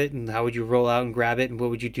you have it, and how would you roll out and grab it, and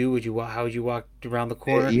what would you do? How would you walk around the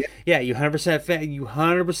corner? Yeah, you 100% you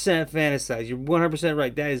 100% fantasize. You're 100%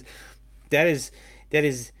 right.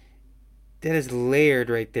 That is layered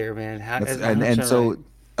right there, man. So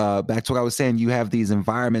back to what I was saying, you have these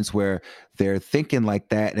environments where they're thinking like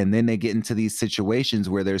that, and then they get into these situations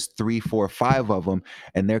where there's 3, 4, 5 of them,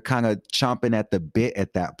 and they're kind of chomping at the bit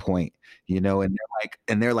at that point, and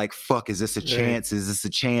they're like, fuck, is this a chance? Is this a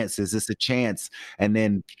chance? Is this a chance? And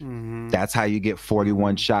then that's how you get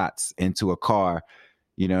 41 shots into a car.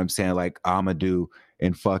 You know what I'm saying? Like Amadou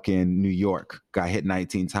in fucking New York got hit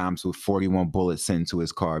 19 times with 41 bullets sent into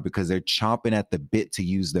his car because they're chomping at the bit to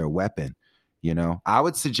use their weapon. I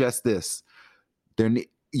would suggest this. I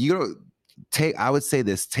would say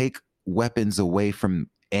this: take weapons away from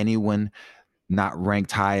anyone not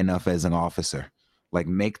ranked high enough as an officer. Like,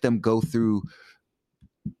 make them go through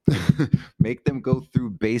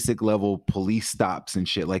basic level police stops and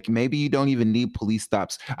shit. Like, maybe you don't even need police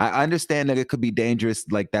stops. I understand that it could be dangerous.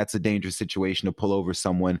 Like, that's a dangerous situation to pull over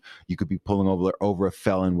someone. You could be pulling over a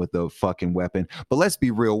felon with a fucking weapon. But let's be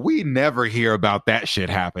real. We never hear about that shit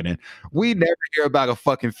happening. We never hear about a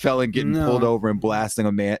fucking felon getting pulled over and blasting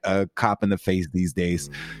a cop in the face these days.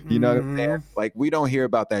 You know what I'm saying? Like, we don't hear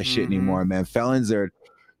about that shit anymore, man. Felons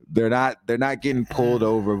they're not getting pulled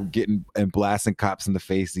over, and blasting cops in the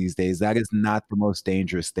face these days. That is not the most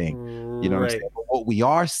dangerous thing. You know what I'm saying? But what we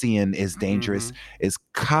are seeing is dangerous is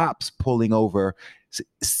cops pulling over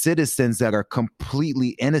citizens that are completely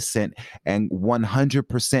innocent and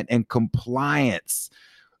 100% in compliance.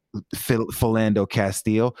 Philando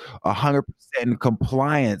Castile, 100% in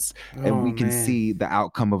compliance, and we can see the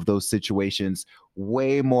outcome of those situations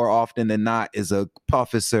way more often than not is a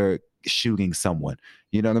officer shooting someone.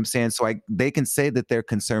 You know what I'm saying? So they can say that they're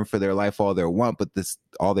concerned for their life all they want, but the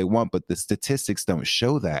statistics don't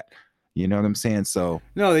show that. You know what I'm saying? So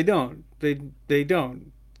no, they don't. They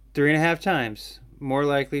don't. 3.5 times more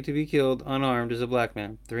likely to be killed unarmed as a black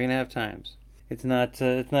man. 3.5 times. It's not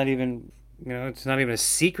even. It's not even a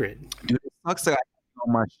secret. Dude, it sucks that I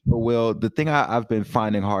on my show, Will. The thing I've been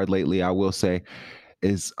finding hard lately, I will say,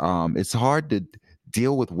 is it's hard to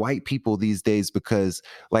deal with white people these days because,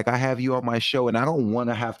 like, I have you on my show, and I don't want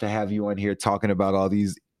to have you on here talking about all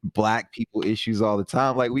these black people issues all the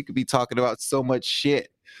time. Like, we could be talking about so much shit,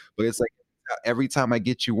 but it's like every time I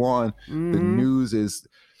get you on, the news is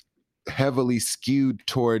heavily skewed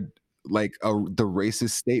toward like the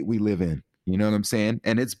racist state we live in. You know what I'm saying?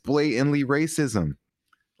 And it's blatantly racism.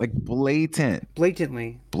 Like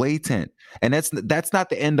blatantly. And that's not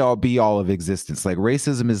the end all be all of existence. Like,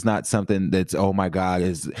 racism is not something that's, oh my God,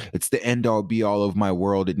 it's the end all be all of my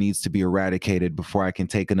world. It needs to be eradicated before I can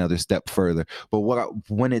take another step further. But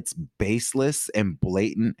when it's baseless and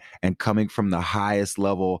blatant and coming from the highest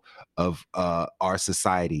level of our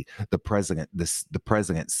society, the president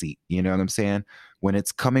seat, you know what I'm saying? When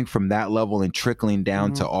it's coming from that level and trickling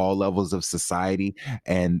down to all levels of society,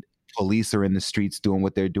 and police are in the streets doing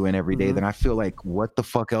what they're doing every day, then I feel like, what the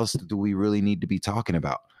fuck else do we really need to be talking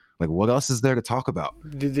about? Like, what else is there to talk about?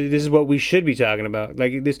 This is what we should be talking about.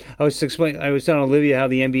 Like this, I was telling Olivia how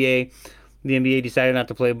the NBA decided not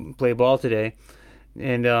to play ball today,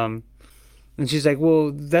 and she's like,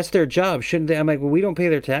 well, that's their job, shouldn't they? I'm like, well, we don't pay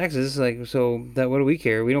their taxes, like, so what do we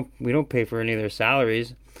care? We don't pay for any of their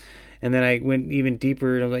salaries. And then I went even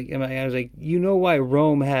deeper, and I was like, you know why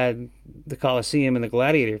Rome had the Colosseum and the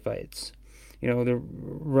gladiator fights? The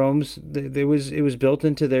Rome's it was built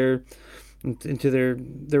into their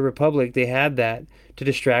republic. They had that to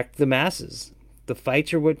distract the masses. The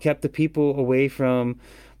fights are what kept the people away from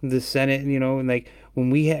the Senate. And like when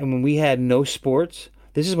we had no sports,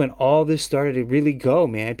 this is when all this started to really go,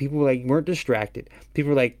 man. People like weren't distracted. People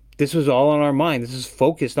were like, this was all on our mind. This is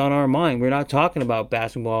focused on our mind. We're not talking about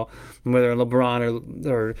basketball, whether LeBron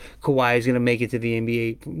or Kawhi is going to make it to the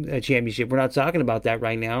NBA championship. We're not talking about that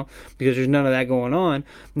right now because there's none of that going on.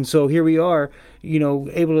 And so here we are,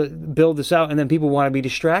 able to build this out, and then people want to be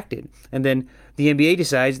distracted. And then the NBA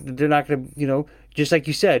decides that they're not going to, just like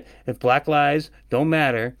you said, if black lives don't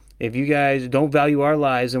matter, if you guys don't value our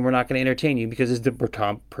lives, then we're not going to entertain you because it's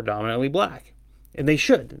predominantly black. And they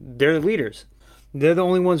should. They're the leaders. They're the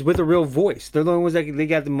only ones with a real voice. They're the only ones that they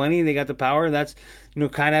got the money and they got the power. And that's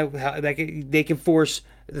kind of how they can force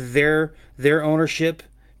their ownership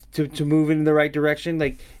to move in the right direction.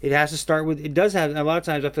 Like it has to start with. It does have a lot of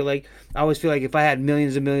times. I always feel like if I had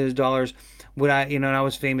millions and millions of dollars, would I and I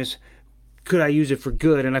was famous, could I use it for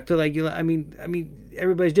good? And I feel like I mean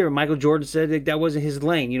everybody's different. Michael Jordan said that wasn't his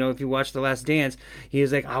lane. If you watch The Last Dance, he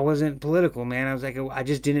was like, I wasn't political, man. I was like, I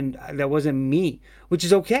just didn't. That wasn't me, which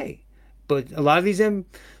is okay. But a lot of these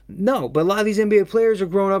NBA players are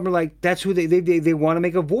growing up and like that's who they want to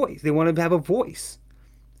make a voice. They want to have a voice,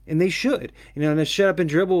 and they should. And they shut up and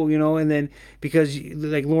dribble. And then because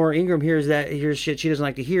like Laura Ingraham hears shit she doesn't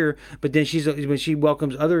like to hear, but then when she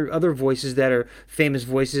welcomes other voices that are famous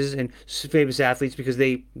voices and famous athletes because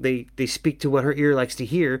they speak to what her ear likes to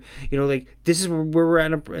hear. Like this is where we're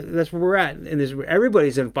at. That's where we're at, and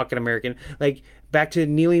everybody's a fucking American. Like. Back to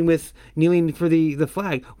kneeling for the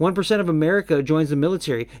flag. 1% of America joins the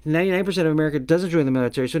military. 99% of America doesn't join the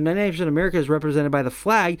military. So 99% of America is represented by the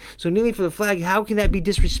flag. So kneeling for the flag, how can that be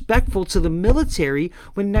disrespectful to the military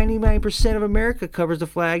when 99% of America covers the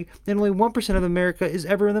flag and only 1% of America is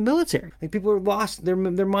ever in the military? Like people are lost. Their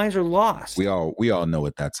minds are lost. We all know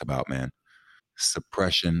what that's about, man.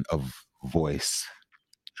 Suppression of voice.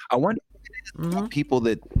 I wonder. People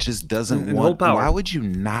that just doesn't want power. Why would you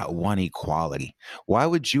not want equality? Why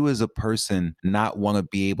would you as a person not want to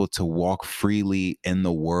be able to walk freely in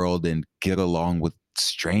the world and get along with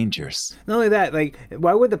strangers? Not only that, like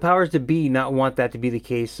why would the powers to be not want that to be the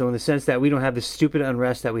case? So in the sense that we don't have the stupid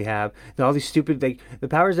unrest that we have, all these stupid like the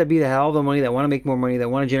powers that be that have all the money, that want to make more money, that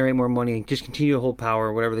want to generate more money and just continue to hold power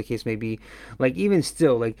or whatever the case may be. Like even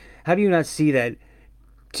still, like how do you not see that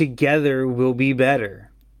together we'll be better?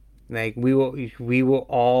 Like we will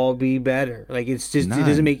all be better. Like it's just it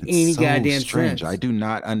doesn't make any so goddamn strange. Sense. I do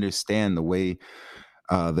not understand the way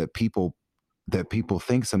that people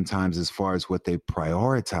think sometimes as far as what they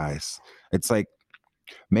prioritize. It's like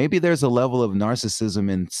maybe there's a level of narcissism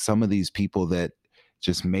in some of these people that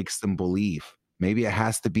just makes them believe. Maybe it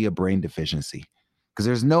has to be a brain deficiency because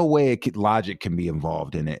there's no way logic can be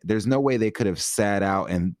involved in it. There's no way they could have sat out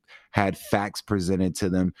and had facts presented to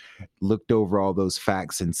them, looked over all those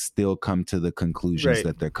facts, and still come to the conclusions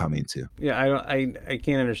that they're coming to. Yeah, I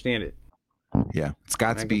can't understand it. Yeah, it's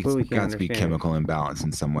got to be chemical imbalance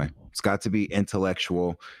in some way. It's got to be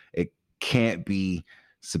intellectual. It can't be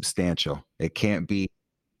substantial. It can't be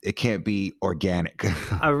organic.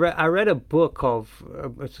 I read a book called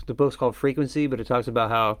the book's called Frequency, but it talks about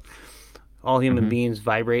how all human beings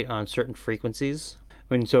vibrate on certain frequencies.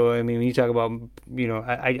 And so, I mean, when you talk about,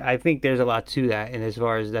 I think there's a lot to that. And as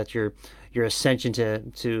far as that's your ascension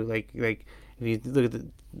to like if you look at the,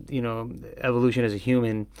 evolution as a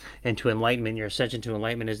human and to enlightenment, your ascension to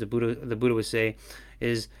enlightenment, as the Buddha would say,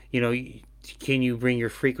 is, can you bring your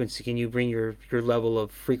frequency? Can you bring your level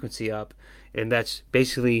of frequency up? And that's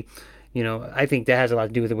basically, I think that has a lot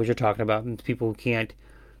to do with what you're talking about. And people they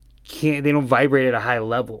don't vibrate at a high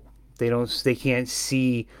level. They can't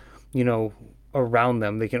see, around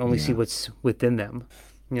them. They can only see what's within them.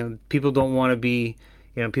 People don't want to be,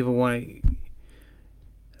 people want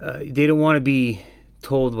to, they don't want to be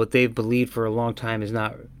told what they've believed for a long time is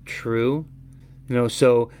not true.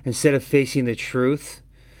 So instead of facing the truth,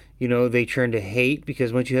 they turn to hate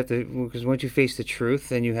because once you face the truth,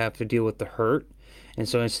 then you have to deal with the hurt. And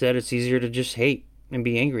so instead it's easier to just hate and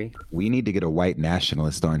be angry. We need to get a white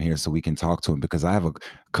nationalist on here so we can talk to him because I have a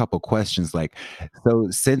couple questions. Like, so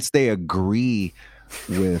since they agree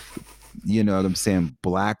with, what I'm saying,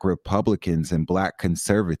 black Republicans and black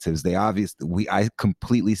conservatives, I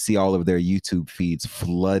completely see all of their YouTube feeds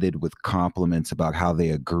flooded with compliments about how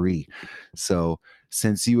they agree. So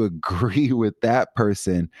since you agree with that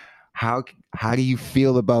person, how do you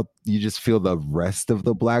feel about, you just feel the rest of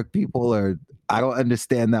the black people? Or I don't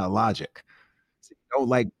understand that logic. Don't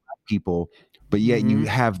like black people, but yet you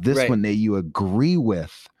have this one that you agree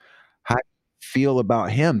with. How do you feel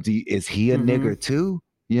about him? Is he a nigger too?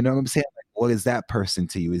 You know what I'm saying? Like, what is that person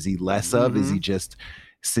to you? Is he less of? Is he just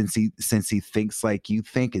since he thinks like you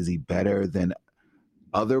think? Is he better than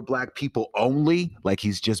other black people only, like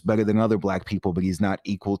he's just better than other black people, but he's not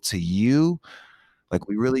equal to you. Like,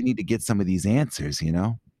 we really need to get some of these answers, you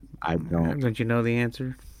know? I don't. Don't you know the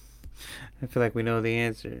answer? I feel like we know the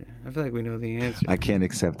answer. I feel like we know the answer. I can't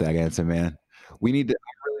accept that answer, man. We need to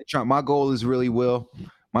really try. My goal is really,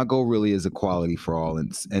 my goal really is equality for all.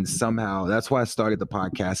 And somehow that's why I started the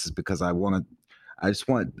podcast, is because I want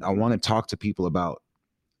to talk to people about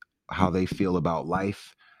how they feel about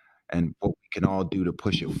life and what we can all do to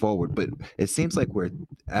push it forward. But it seems like we're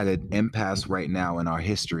at an impasse right now in our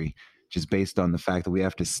history, just based on the fact that we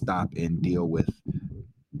have to stop and deal with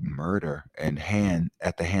murder and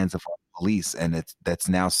at the hands of our police, and that's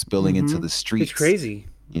now spilling into the streets. It's crazy,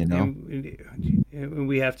 you know. And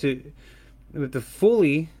we have to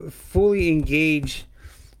fully engage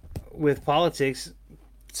with politics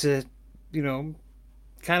to,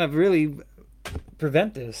 kind of really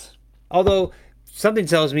prevent this. Although something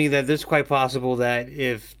tells me that it's quite possible that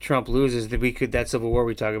if Trump loses, that Civil War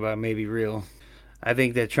we talk about may be real. I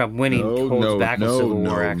think that Trump winning holds back a Civil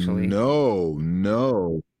War. Actually,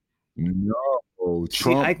 no. Trump.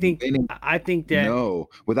 See, I think that no.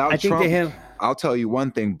 Without Trump, I'll tell you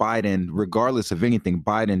one thing: Biden, regardless of anything,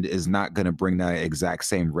 Biden is not going to bring that exact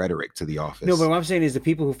same rhetoric to the office. No, but what I'm saying is the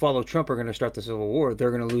people who follow Trump are going to start the Civil War.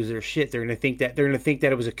 They're going to lose their shit. They're going to think that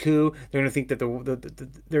it was a coup. They're going to think that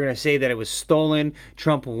they're going to say that it was stolen.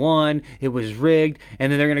 Trump won. It was rigged,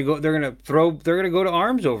 and then they're going to go to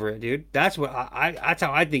arms over it, dude. That's how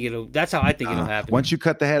I think it'll happen. Once you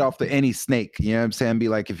cut the head off any snake, you know what I'm saying? Be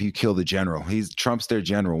like, if you kill the general, Trump's their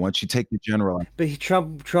general. Once you take the general, but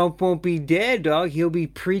Trump won't be dead, dog. He'll be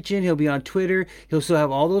preaching. He'll be on Twitter. He'll still have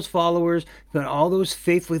all those followers, but all those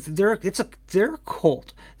faithful. They're a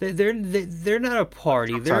cult. They're not a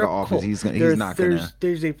party. They're a cult. He's gonna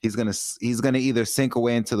either sink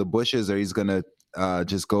away into the bushes, or he's gonna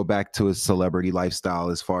just go back to his celebrity lifestyle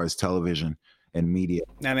as far as television and media.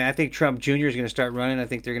 I mean, I think Trump Jr. is going to start running. I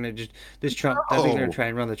think they're going to I think they're going to try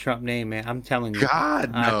and run the Trump name, man. I'm telling you.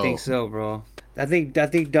 God, no. I think so, bro. I think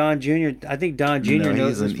Don Jr.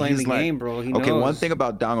 knows who's playing the game, bro. He knows. Okay, one thing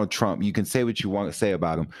about Donald Trump, you can say what you want to say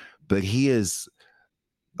about him, but he is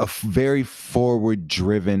a very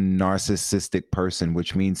forward-driven, narcissistic person,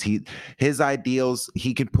 which means his ideals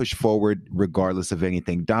he can push forward regardless of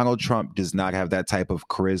anything. Donald Trump does not have that type of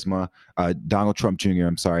charisma. Donald Trump Jr.,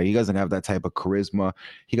 I'm sorry, he doesn't have that type of charisma.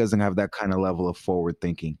 He doesn't have that kind of level of forward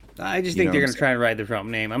thinking. I just think they're going to try and ride the Trump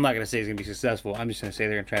name. I'm not going to say it's going to be successful. I'm just going to say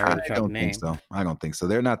they're going to try and ride the Trump name. I don't think so.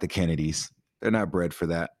 They're not the Kennedys. They're not bred for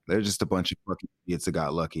that. They're just a bunch of fucking idiots that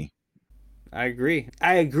got lucky. I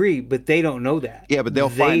agree, but they don't know that. Yeah, but they'll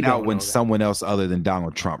find out when someone else other than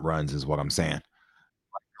Donald Trump runs, is what I'm saying.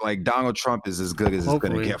 Like Donald Trump is as good as it's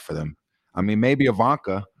going to get for them. I mean, maybe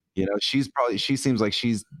Ivanka, she seems like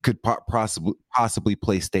could possibly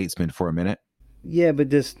play statesman for a minute. Yeah, but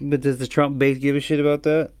does the Trump base give a shit about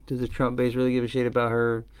that? Does the Trump base really give a shit about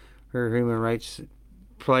her human rights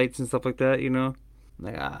plights and stuff like that,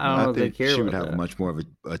 Like, I don't know if they care about that. She would have much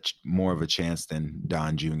more of a chance than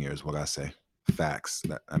Don Jr. is what I say. Facts.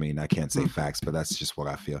 I can't say facts, but that's just what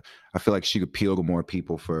I feel. I feel like she could appeal to more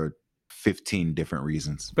people for 15 different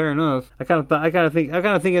reasons. Fair enough. I kind of think of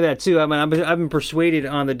that too. I mean, I've been persuaded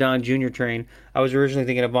on the Don Jr. train. I was originally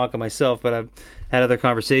thinking of Ivanka myself, but I've had other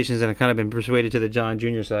conversations and I've kind of been persuaded to the Don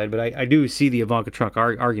Jr. side. But I do see the Ivanka Trump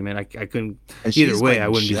argument. I couldn't either way. I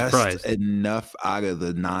wouldn't be surprised. Enough out of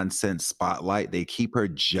the nonsense spotlight. They keep her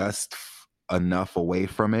just enough away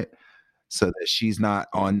from it so that she's not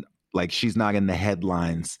in the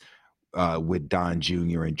headlines with Don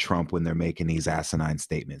Jr. and Trump when they're making these asinine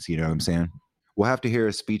statements. You know what I'm saying? We'll have to hear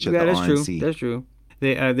a speech at the RNC. That's true.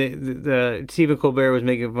 The Stephen Colbert was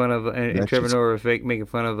making fun of, and Trevor Noah was making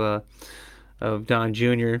fun of Don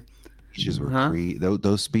Jr. Speeches were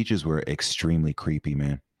those speeches were extremely creepy,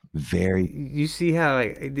 man. Very. You see how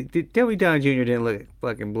tell me Don Jr. didn't look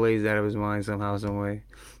fucking blazed out of his mind somehow, some way.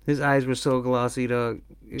 His eyes were so glossy, dog.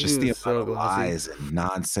 Just the amount of lies and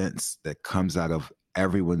nonsense that comes out of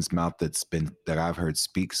everyone's mouth that I've heard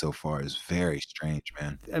speak so far is very strange,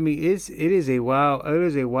 man. I mean, it is a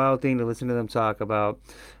wild thing to listen to them talk about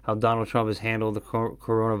how Donald Trump has handled the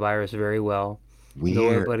coronavirus very well.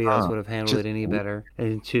 Nobody else would have handled it any better.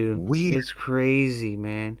 And it's crazy,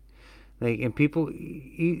 man. Like, and people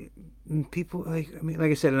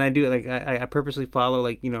like I said, and I do, like, I purposely follow,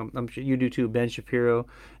 like, I'm sure you do too, Ben Shapiro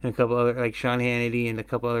and a couple other, like Sean Hannity and a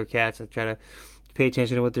couple other cats. I try to pay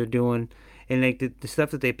attention to what they're doing, and like the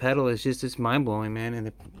stuff that they peddle is just mind blowing,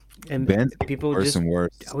 man. And Ben's people worse and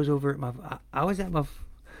worse. I was over at my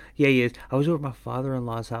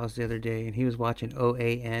father-in-law's house the other day, and he was watching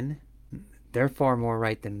OAN. they're far more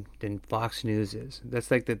right than Fox News is.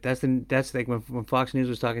 That's like when Fox News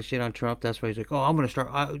was talking shit on Trump. That's why he's like, oh, I'm gonna start.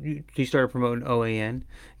 He started promoting OAN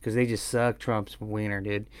because they just suck. Trump's wiener,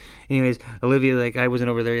 dude. Anyways, Olivia, like, I wasn't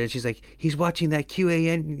over there, and she's like, he's watching that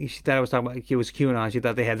QAN. She thought I was talking about it was QAnon. She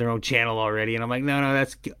thought they had their own channel already, and I'm like, no,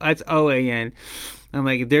 that's OAN. I'm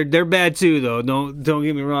like, they're bad too, though. Don't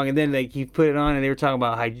get me wrong. And then like you put it on, and they were talking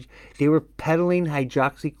about they were peddling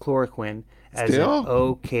hydroxychloroquine as an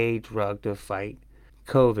okay drug to fight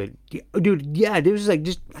COVID. Dude, yeah, it was like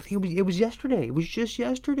I think it was yesterday. It was just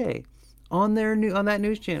yesterday on that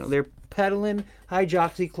news channel. They're peddling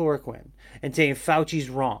hydroxychloroquine and saying Fauci's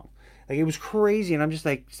wrong. Like, it was crazy, and I was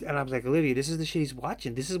like, Olivia, this is the shit he's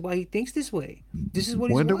watching. This is why he thinks this way. This is what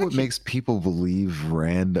he's watching. Wonder what makes people believe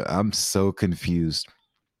random. I'm so confused.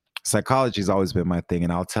 Psychology's always been my thing,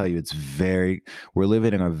 and I'll tell you, we're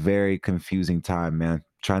living in a very confusing time, man.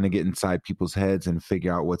 Trying to get inside people's heads and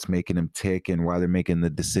figure out what's making them tick and why they're making the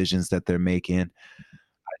decisions that they're making.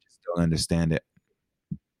 I just don't understand it.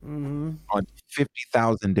 On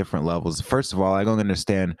 50,000 different levels. First of all, I don't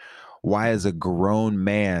understand why, as a grown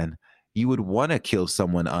man, you would want to kill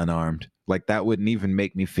someone unarmed. Like, that wouldn't even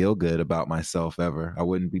make me feel good about myself ever. I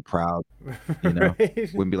wouldn't be proud, you know. Right.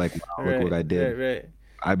 Wouldn't be like, wow, look what I did. Right.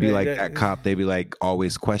 I'd be like that cop. They'd be like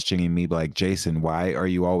always questioning me, like, Jason, why are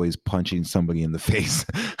you always punching somebody in the face?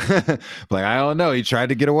 Like, I don't know. He tried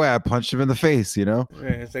to get away. I punched him in the face, you know?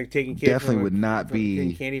 Right. It's like taking would not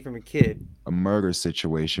be candy from a kid. A murder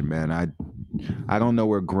situation, man. I don't know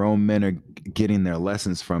where grown men are getting their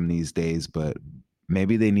lessons from these days, but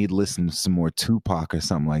maybe they need to listen to some more Tupac or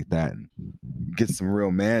something like that and get some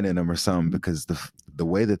real man in them or something, because the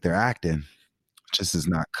way that they're acting just is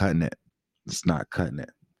not cutting it. It's not cutting it.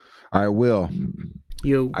 All right, Will.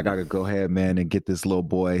 Yo. I got to go ahead, man, and get this little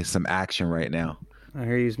boy some action right now. I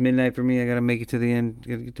hear it's midnight for me. I got to make it to the end.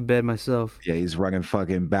 Got to get to bed myself. Yeah, he's running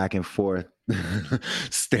fucking back and forth,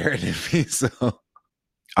 staring at me. So, all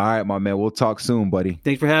right, my man. We'll talk soon, buddy.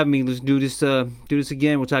 Thanks for having me. Let's do this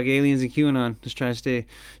again. We'll talk aliens and QAnon. Let's try to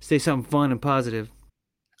stay something fun and positive.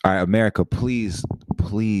 All right, America, please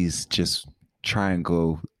just try and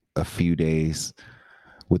go a few days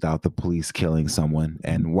without the police killing someone.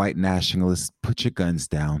 And white nationalists, put your guns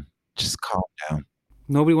down. Just calm down.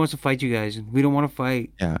 Nobody wants to fight you guys. We don't want to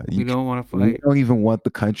fight. Yeah, we don't want to fight. We don't even want the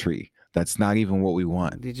country. That's not even what we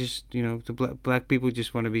want. They just, the black people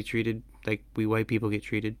just want to be treated like we white people get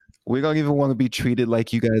treated. We don't even want to be treated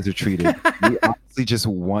like you guys are treated. We honestly just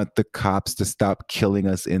want the cops to stop killing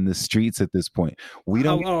us in the streets at this point. We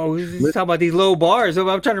don't. Let's talk about these low bars.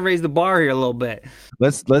 I'm trying to raise the bar here a little bit.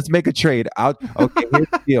 Let's make a trade. Okay, here's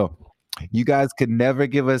the deal. You guys could never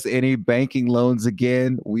give us any banking loans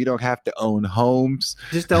again. We don't have to own homes.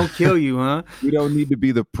 Just don't kill you, huh? We don't need to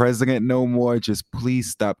be the president no more. Just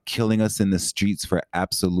please stop killing us in the streets for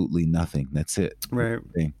absolutely nothing. That's it. Right.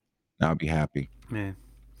 I'll be happy. Man.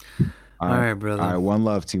 All right, brother. All right, one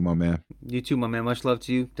love to you, my man. You too, my man. Much love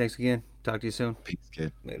to you. Thanks again. Talk to you soon. Peace,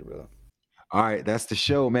 kid. Later, brother. All right, that's the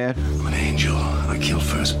show, man. I'm an angel. I kill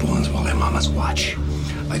firstborns while their mamas watch.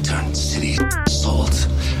 I turn cities salt.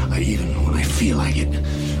 When I feel like it,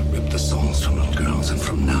 rip the souls from little girls, and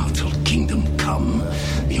from now till kingdom come,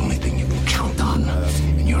 the only thing you can count on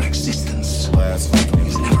in your existence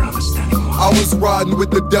is never understanding why. I was riding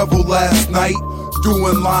with the devil last night,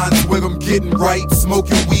 doing lines with him, getting right,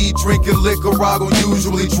 smoking weed, drinking liquor I don't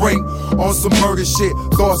usually drink, on some murder shit,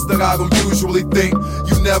 thoughts that I don't usually think.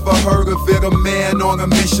 You never heard of it, a man on a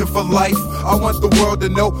mission for life. I want the world to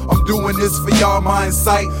know I'm doing this for y'all. My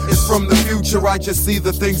insight is from the future. I just see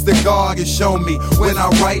the things that God has shown me. When I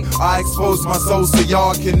write, I expose my soul so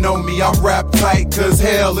y'all can know me. I'm rap tight cause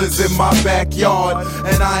hell is in my backyard,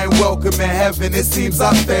 and I ain't welcome in heaven. It seems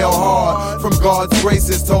I fail hard. From God's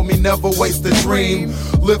graces told me never waste a dream.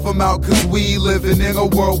 Live them out cause we living in a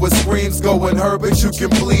world where screams go unheard, but you can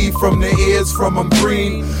bleed from the ears from them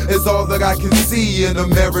green. Is all that I can see in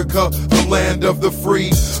America, the land of the free,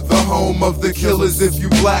 the home of the killers. If you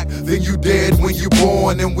black, then you dead when you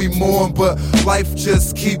born, and we mourn, but life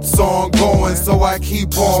just keeps on going, so I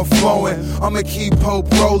keep on flowing. I'ma keep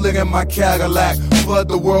hope rolling in my Cadillac, flood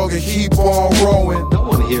the world and keep on rolling. No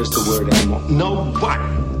one hears the word anymore. No one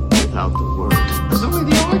without the word. There's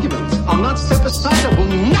only the argument. I'll not step aside. I will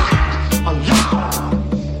not allow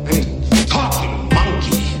any talking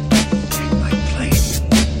monkey. My place.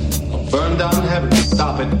 I'll burn down heaven to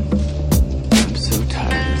stop it. I'm so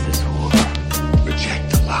tired of this war.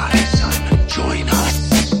 Reject the lies, Simon. Join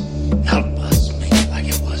us. Help us make it like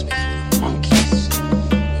it was before the monkeys.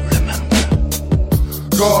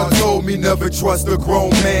 Remember. God told me never trust a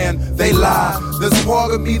grown man, they lie. There's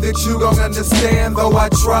part of me that you don't understand, though I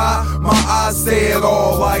try. My eyes say it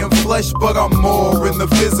all, I am flesh but I'm more. In the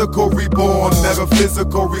physical reborn,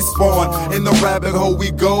 metaphysical respawn. In the rabbit hole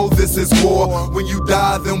we go, this is war. When you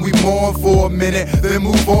die then we mourn for a minute, then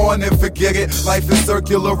move on and forget it. Life is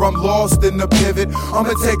circular, I'm lost in the pivot.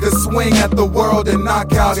 I'ma take a swing at the world and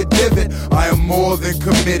knock out a divot. I am more than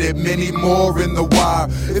committed, many more in the wire.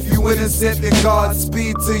 If you innocent then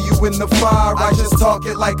Godspeed to you in the fire. I just talk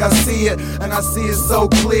it like I see it, and I see it so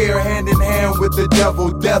clear. Hand in hand with the devil,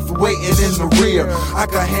 death waiting in the rear. I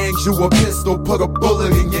can hand you a pistol, put a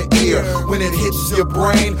bullet in your ear. When it hits your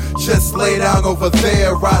brain, just lay down over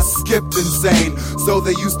there. I skipped insane, so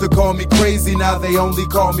they used to call me crazy, now they only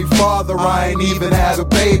call me father. I ain't even had a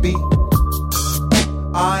baby,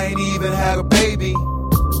 I ain't even had a baby.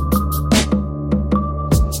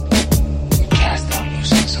 Cast out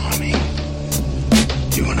Lucifer's army.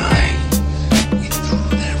 You and I, we threw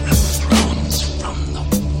their rebel thrones from the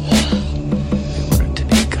wall. We wanted to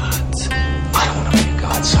be gods. I don't want to be a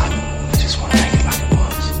god, son. I just want to make it like it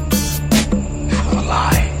was. Before the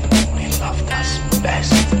lie, we loved us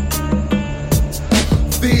best.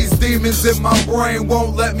 These demons in my brain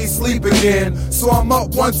won't let me sleep again, so I'm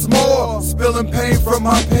up once more, spilling pain from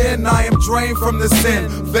my pen. I am drained from the sin.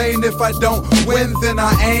 Vain if I don't win, then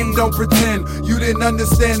I aim, don't pretend. You didn't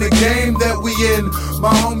understand the game that we in.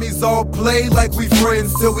 My homies all play like we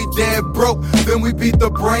friends till we dead broke. Then we beat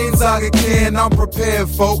the brains out of can. I'm prepared,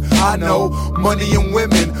 folk. I know money and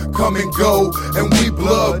women come and go, and we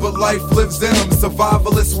blood, but life lives in them.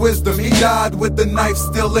 Survivalist wisdom. He died with the knife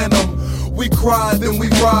still in him. We cry, then we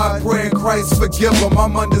ride, praying Christ forgive him.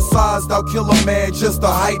 I'm undersized, I'll kill a man just to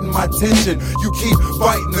heighten my tension. You keep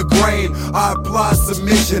fighting the grain, I apply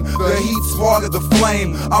submission. The heat's part of the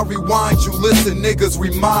flame, I'll rewind you, listen niggas,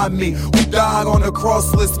 remind me. We died on a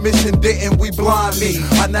crossless mission, didn't we blind me?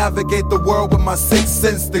 I navigate the world with my sixth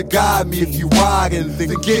sense to guide me. If you riding,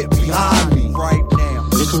 then get behind me right now.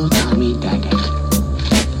 Little Tommy Daggett,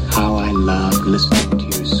 how I loved listening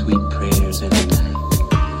to your sweet prayers every night.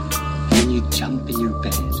 You jump in your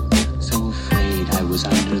bed, so afraid I was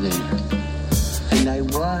under there. And I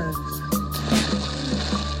was.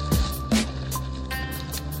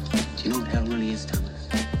 Do you know what hell really is, Thomas?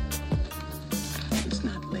 It's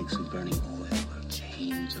not lakes of burning oil or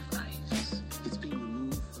chains of ice.